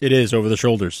 It is, over the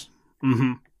shoulders.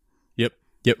 Mm-hmm.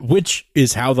 Yep. Which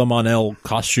is how the Mon-El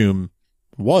costume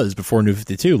was before New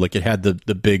 52. Like, it had the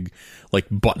big like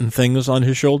button things on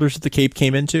his shoulders that the cape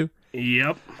came into.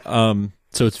 Yep.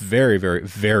 So it's very, very,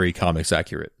 very comics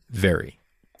accurate. Very.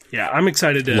 Yeah, I'm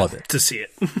excited to see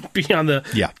it beyond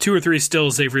the 2 or 3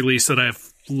 stills they've released that I've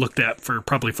looked at for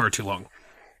probably far too long.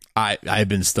 I've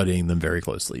been studying them very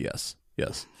closely.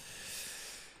 Yes.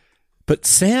 But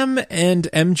Sam and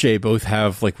MJ both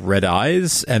have like red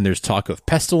eyes, and there's talk of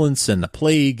pestilence and the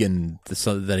plague, and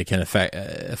that it can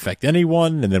affect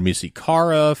anyone. And then we see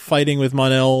Kara fighting with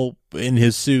Mon-El in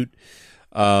his suit.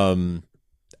 And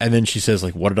then she says,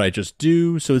 like, what did I just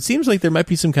do? So it seems like there might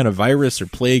be some kind of virus or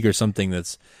plague or something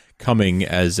that's coming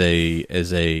as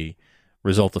a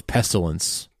result of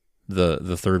pestilence,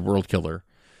 the third world killer,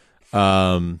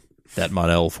 that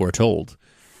Mon-El foretold.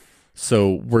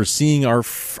 So we're seeing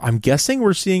I'm guessing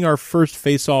we're seeing our first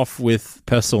face-off with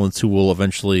Pestilence, who will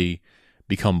eventually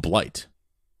become Blight.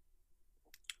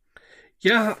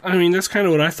 Yeah, I mean, that's kind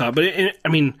of what I thought. But,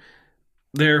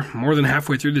 they're more than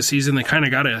halfway through the season. They kind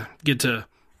of got to get to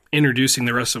introducing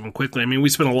the rest of them quickly. I mean, we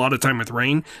spent a lot of time with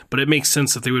Rain, but it makes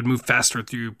sense that they would move faster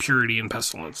through Purity and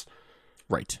Pestilence.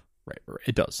 Right.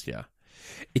 It does, yeah.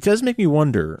 It does make me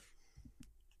wonder.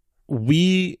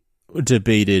 Tim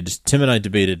and I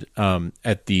debated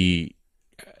at the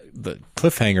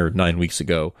cliffhanger 9 weeks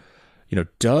ago,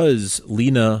 does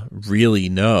Lena really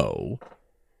know?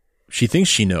 She thinks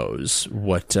she knows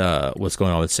what's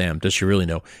going on with Sam. Does she really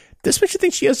know? This makes you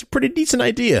think she has a pretty decent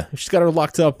idea. She's got her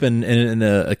locked up in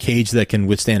a cage that can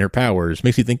withstand her powers.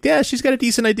 Makes you think, yeah, she's got a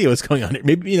decent idea what's going on here.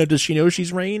 Maybe, does she know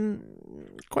she's Rain?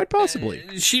 Quite possibly.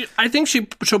 I think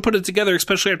she'll put it together,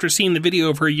 especially after seeing the video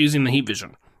of her using the heat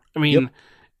vision. I mean,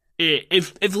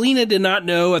 if Lena did not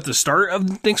know at the start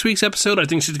of next week's episode, I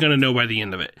think she's going to know by the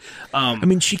end of it.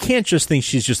 She can't just think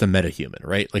she's just a metahuman,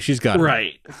 right? Like, she's got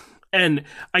right. And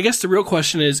I guess the real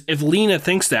question is, if Lena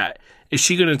thinks that, is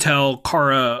she going to tell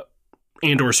Kara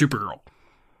and or Supergirl?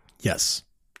 Yes.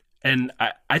 And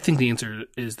I think the answer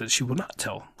is that she will not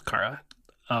tell Kara.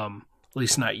 At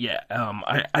least not yet.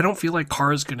 I don't feel like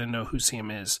Kara's going to know who Sam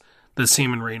is. The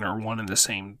Sam and Rain are one and the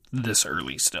same this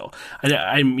early still.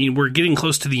 I mean, we're getting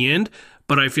close to the end,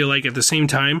 but I feel like at the same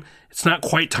time, it's not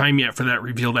quite time yet for that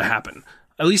reveal to happen.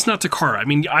 At least not to Kara. I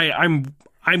mean,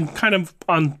 I'm kind of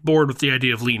on board with the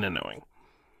idea of Lena knowing.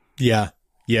 Yeah.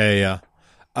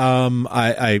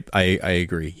 I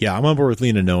agree. Yeah, I'm on board with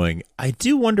Lena knowing. I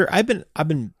do wonder. I've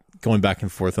been going back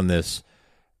and forth on this.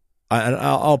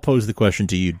 I'll pose the question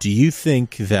to you. Do you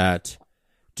think that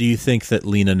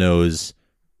Lena knows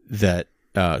that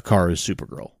Kara is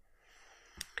Supergirl?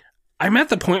 I'm at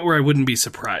the point where I wouldn't be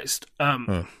surprised.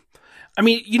 I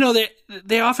mean,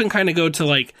 they often kind of go to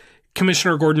like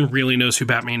Commissioner Gordon really knows who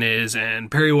Batman is,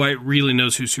 and Perry White really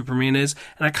knows who Superman is,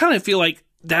 and I kind of feel like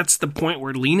that's the point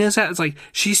where Lena's at. It's like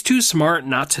she's too smart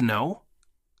not to know,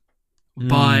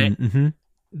 but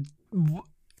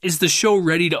is the show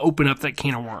ready to open up that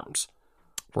can of worms?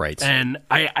 Right. And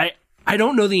I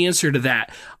don't know the answer to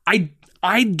that.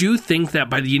 I do think that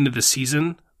by the end of the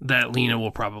season that Lena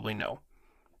will probably know.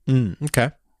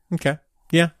 Okay.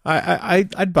 Yeah,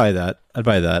 I'd buy that.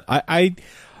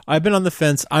 I've been on the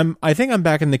fence. I think I'm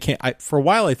back in the camp. For a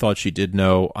while, I thought she did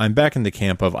know. I'm back in the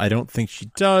camp of I don't think she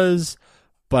does,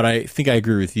 but I think I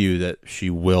agree with you that she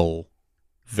will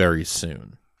very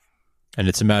soon. And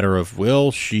it's a matter of how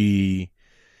will she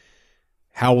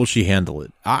handle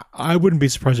it? I wouldn't be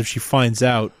surprised if she finds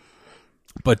out,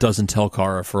 but doesn't tell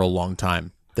Kara for a long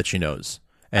time that she knows.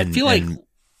 And I feel like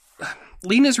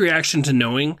Lena's reaction to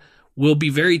knowing will be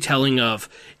very telling of,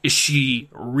 is she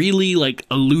really like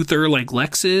a Luthor like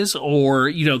Lex is? Or,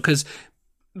 because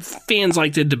fans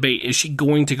like to debate, is she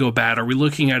going to go bad? Are we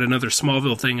looking at another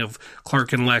Smallville thing of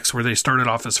Clark and Lex where they started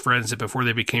off as friends before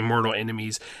they became mortal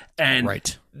enemies? And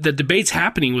the debate's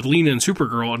happening with Lena and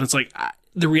Supergirl, and it's like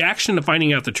the reaction to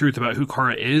finding out the truth about who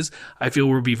Kara is, I feel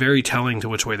will be very telling to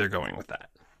which way they're going with that.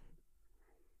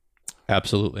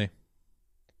 Absolutely.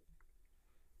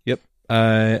 Yep.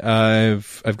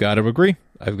 I've got to agree.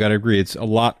 It's a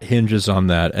lot hinges on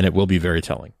that, and it will be very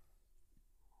telling.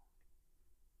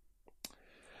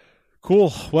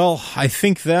 Cool. Well, I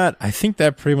think that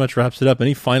pretty much wraps it up.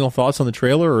 Any final thoughts on the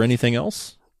trailer or anything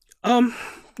else?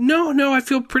 No, I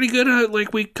feel pretty good.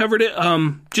 Like we covered it.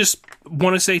 Just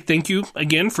want to say thank you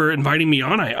again for inviting me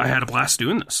on. I had a blast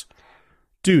doing this.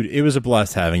 Dude, it was a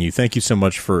blast having you. Thank you so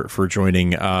much for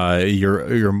joining.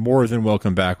 You're more than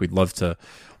welcome back. We'd love to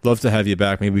have you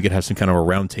back. Maybe we could have some kind of a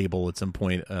round table at some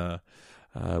point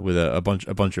with a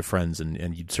bunch of friends,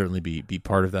 and you'd certainly be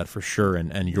part of that for sure.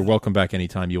 And you're welcome back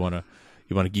anytime you want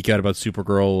to geek out about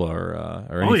Supergirl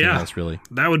or anything else, really.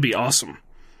 That would be awesome.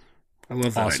 I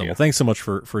love that idea. Well, thanks so much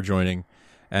for joining,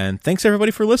 and thanks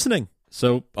everybody for listening.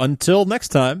 So until next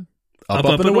time, up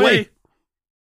and away.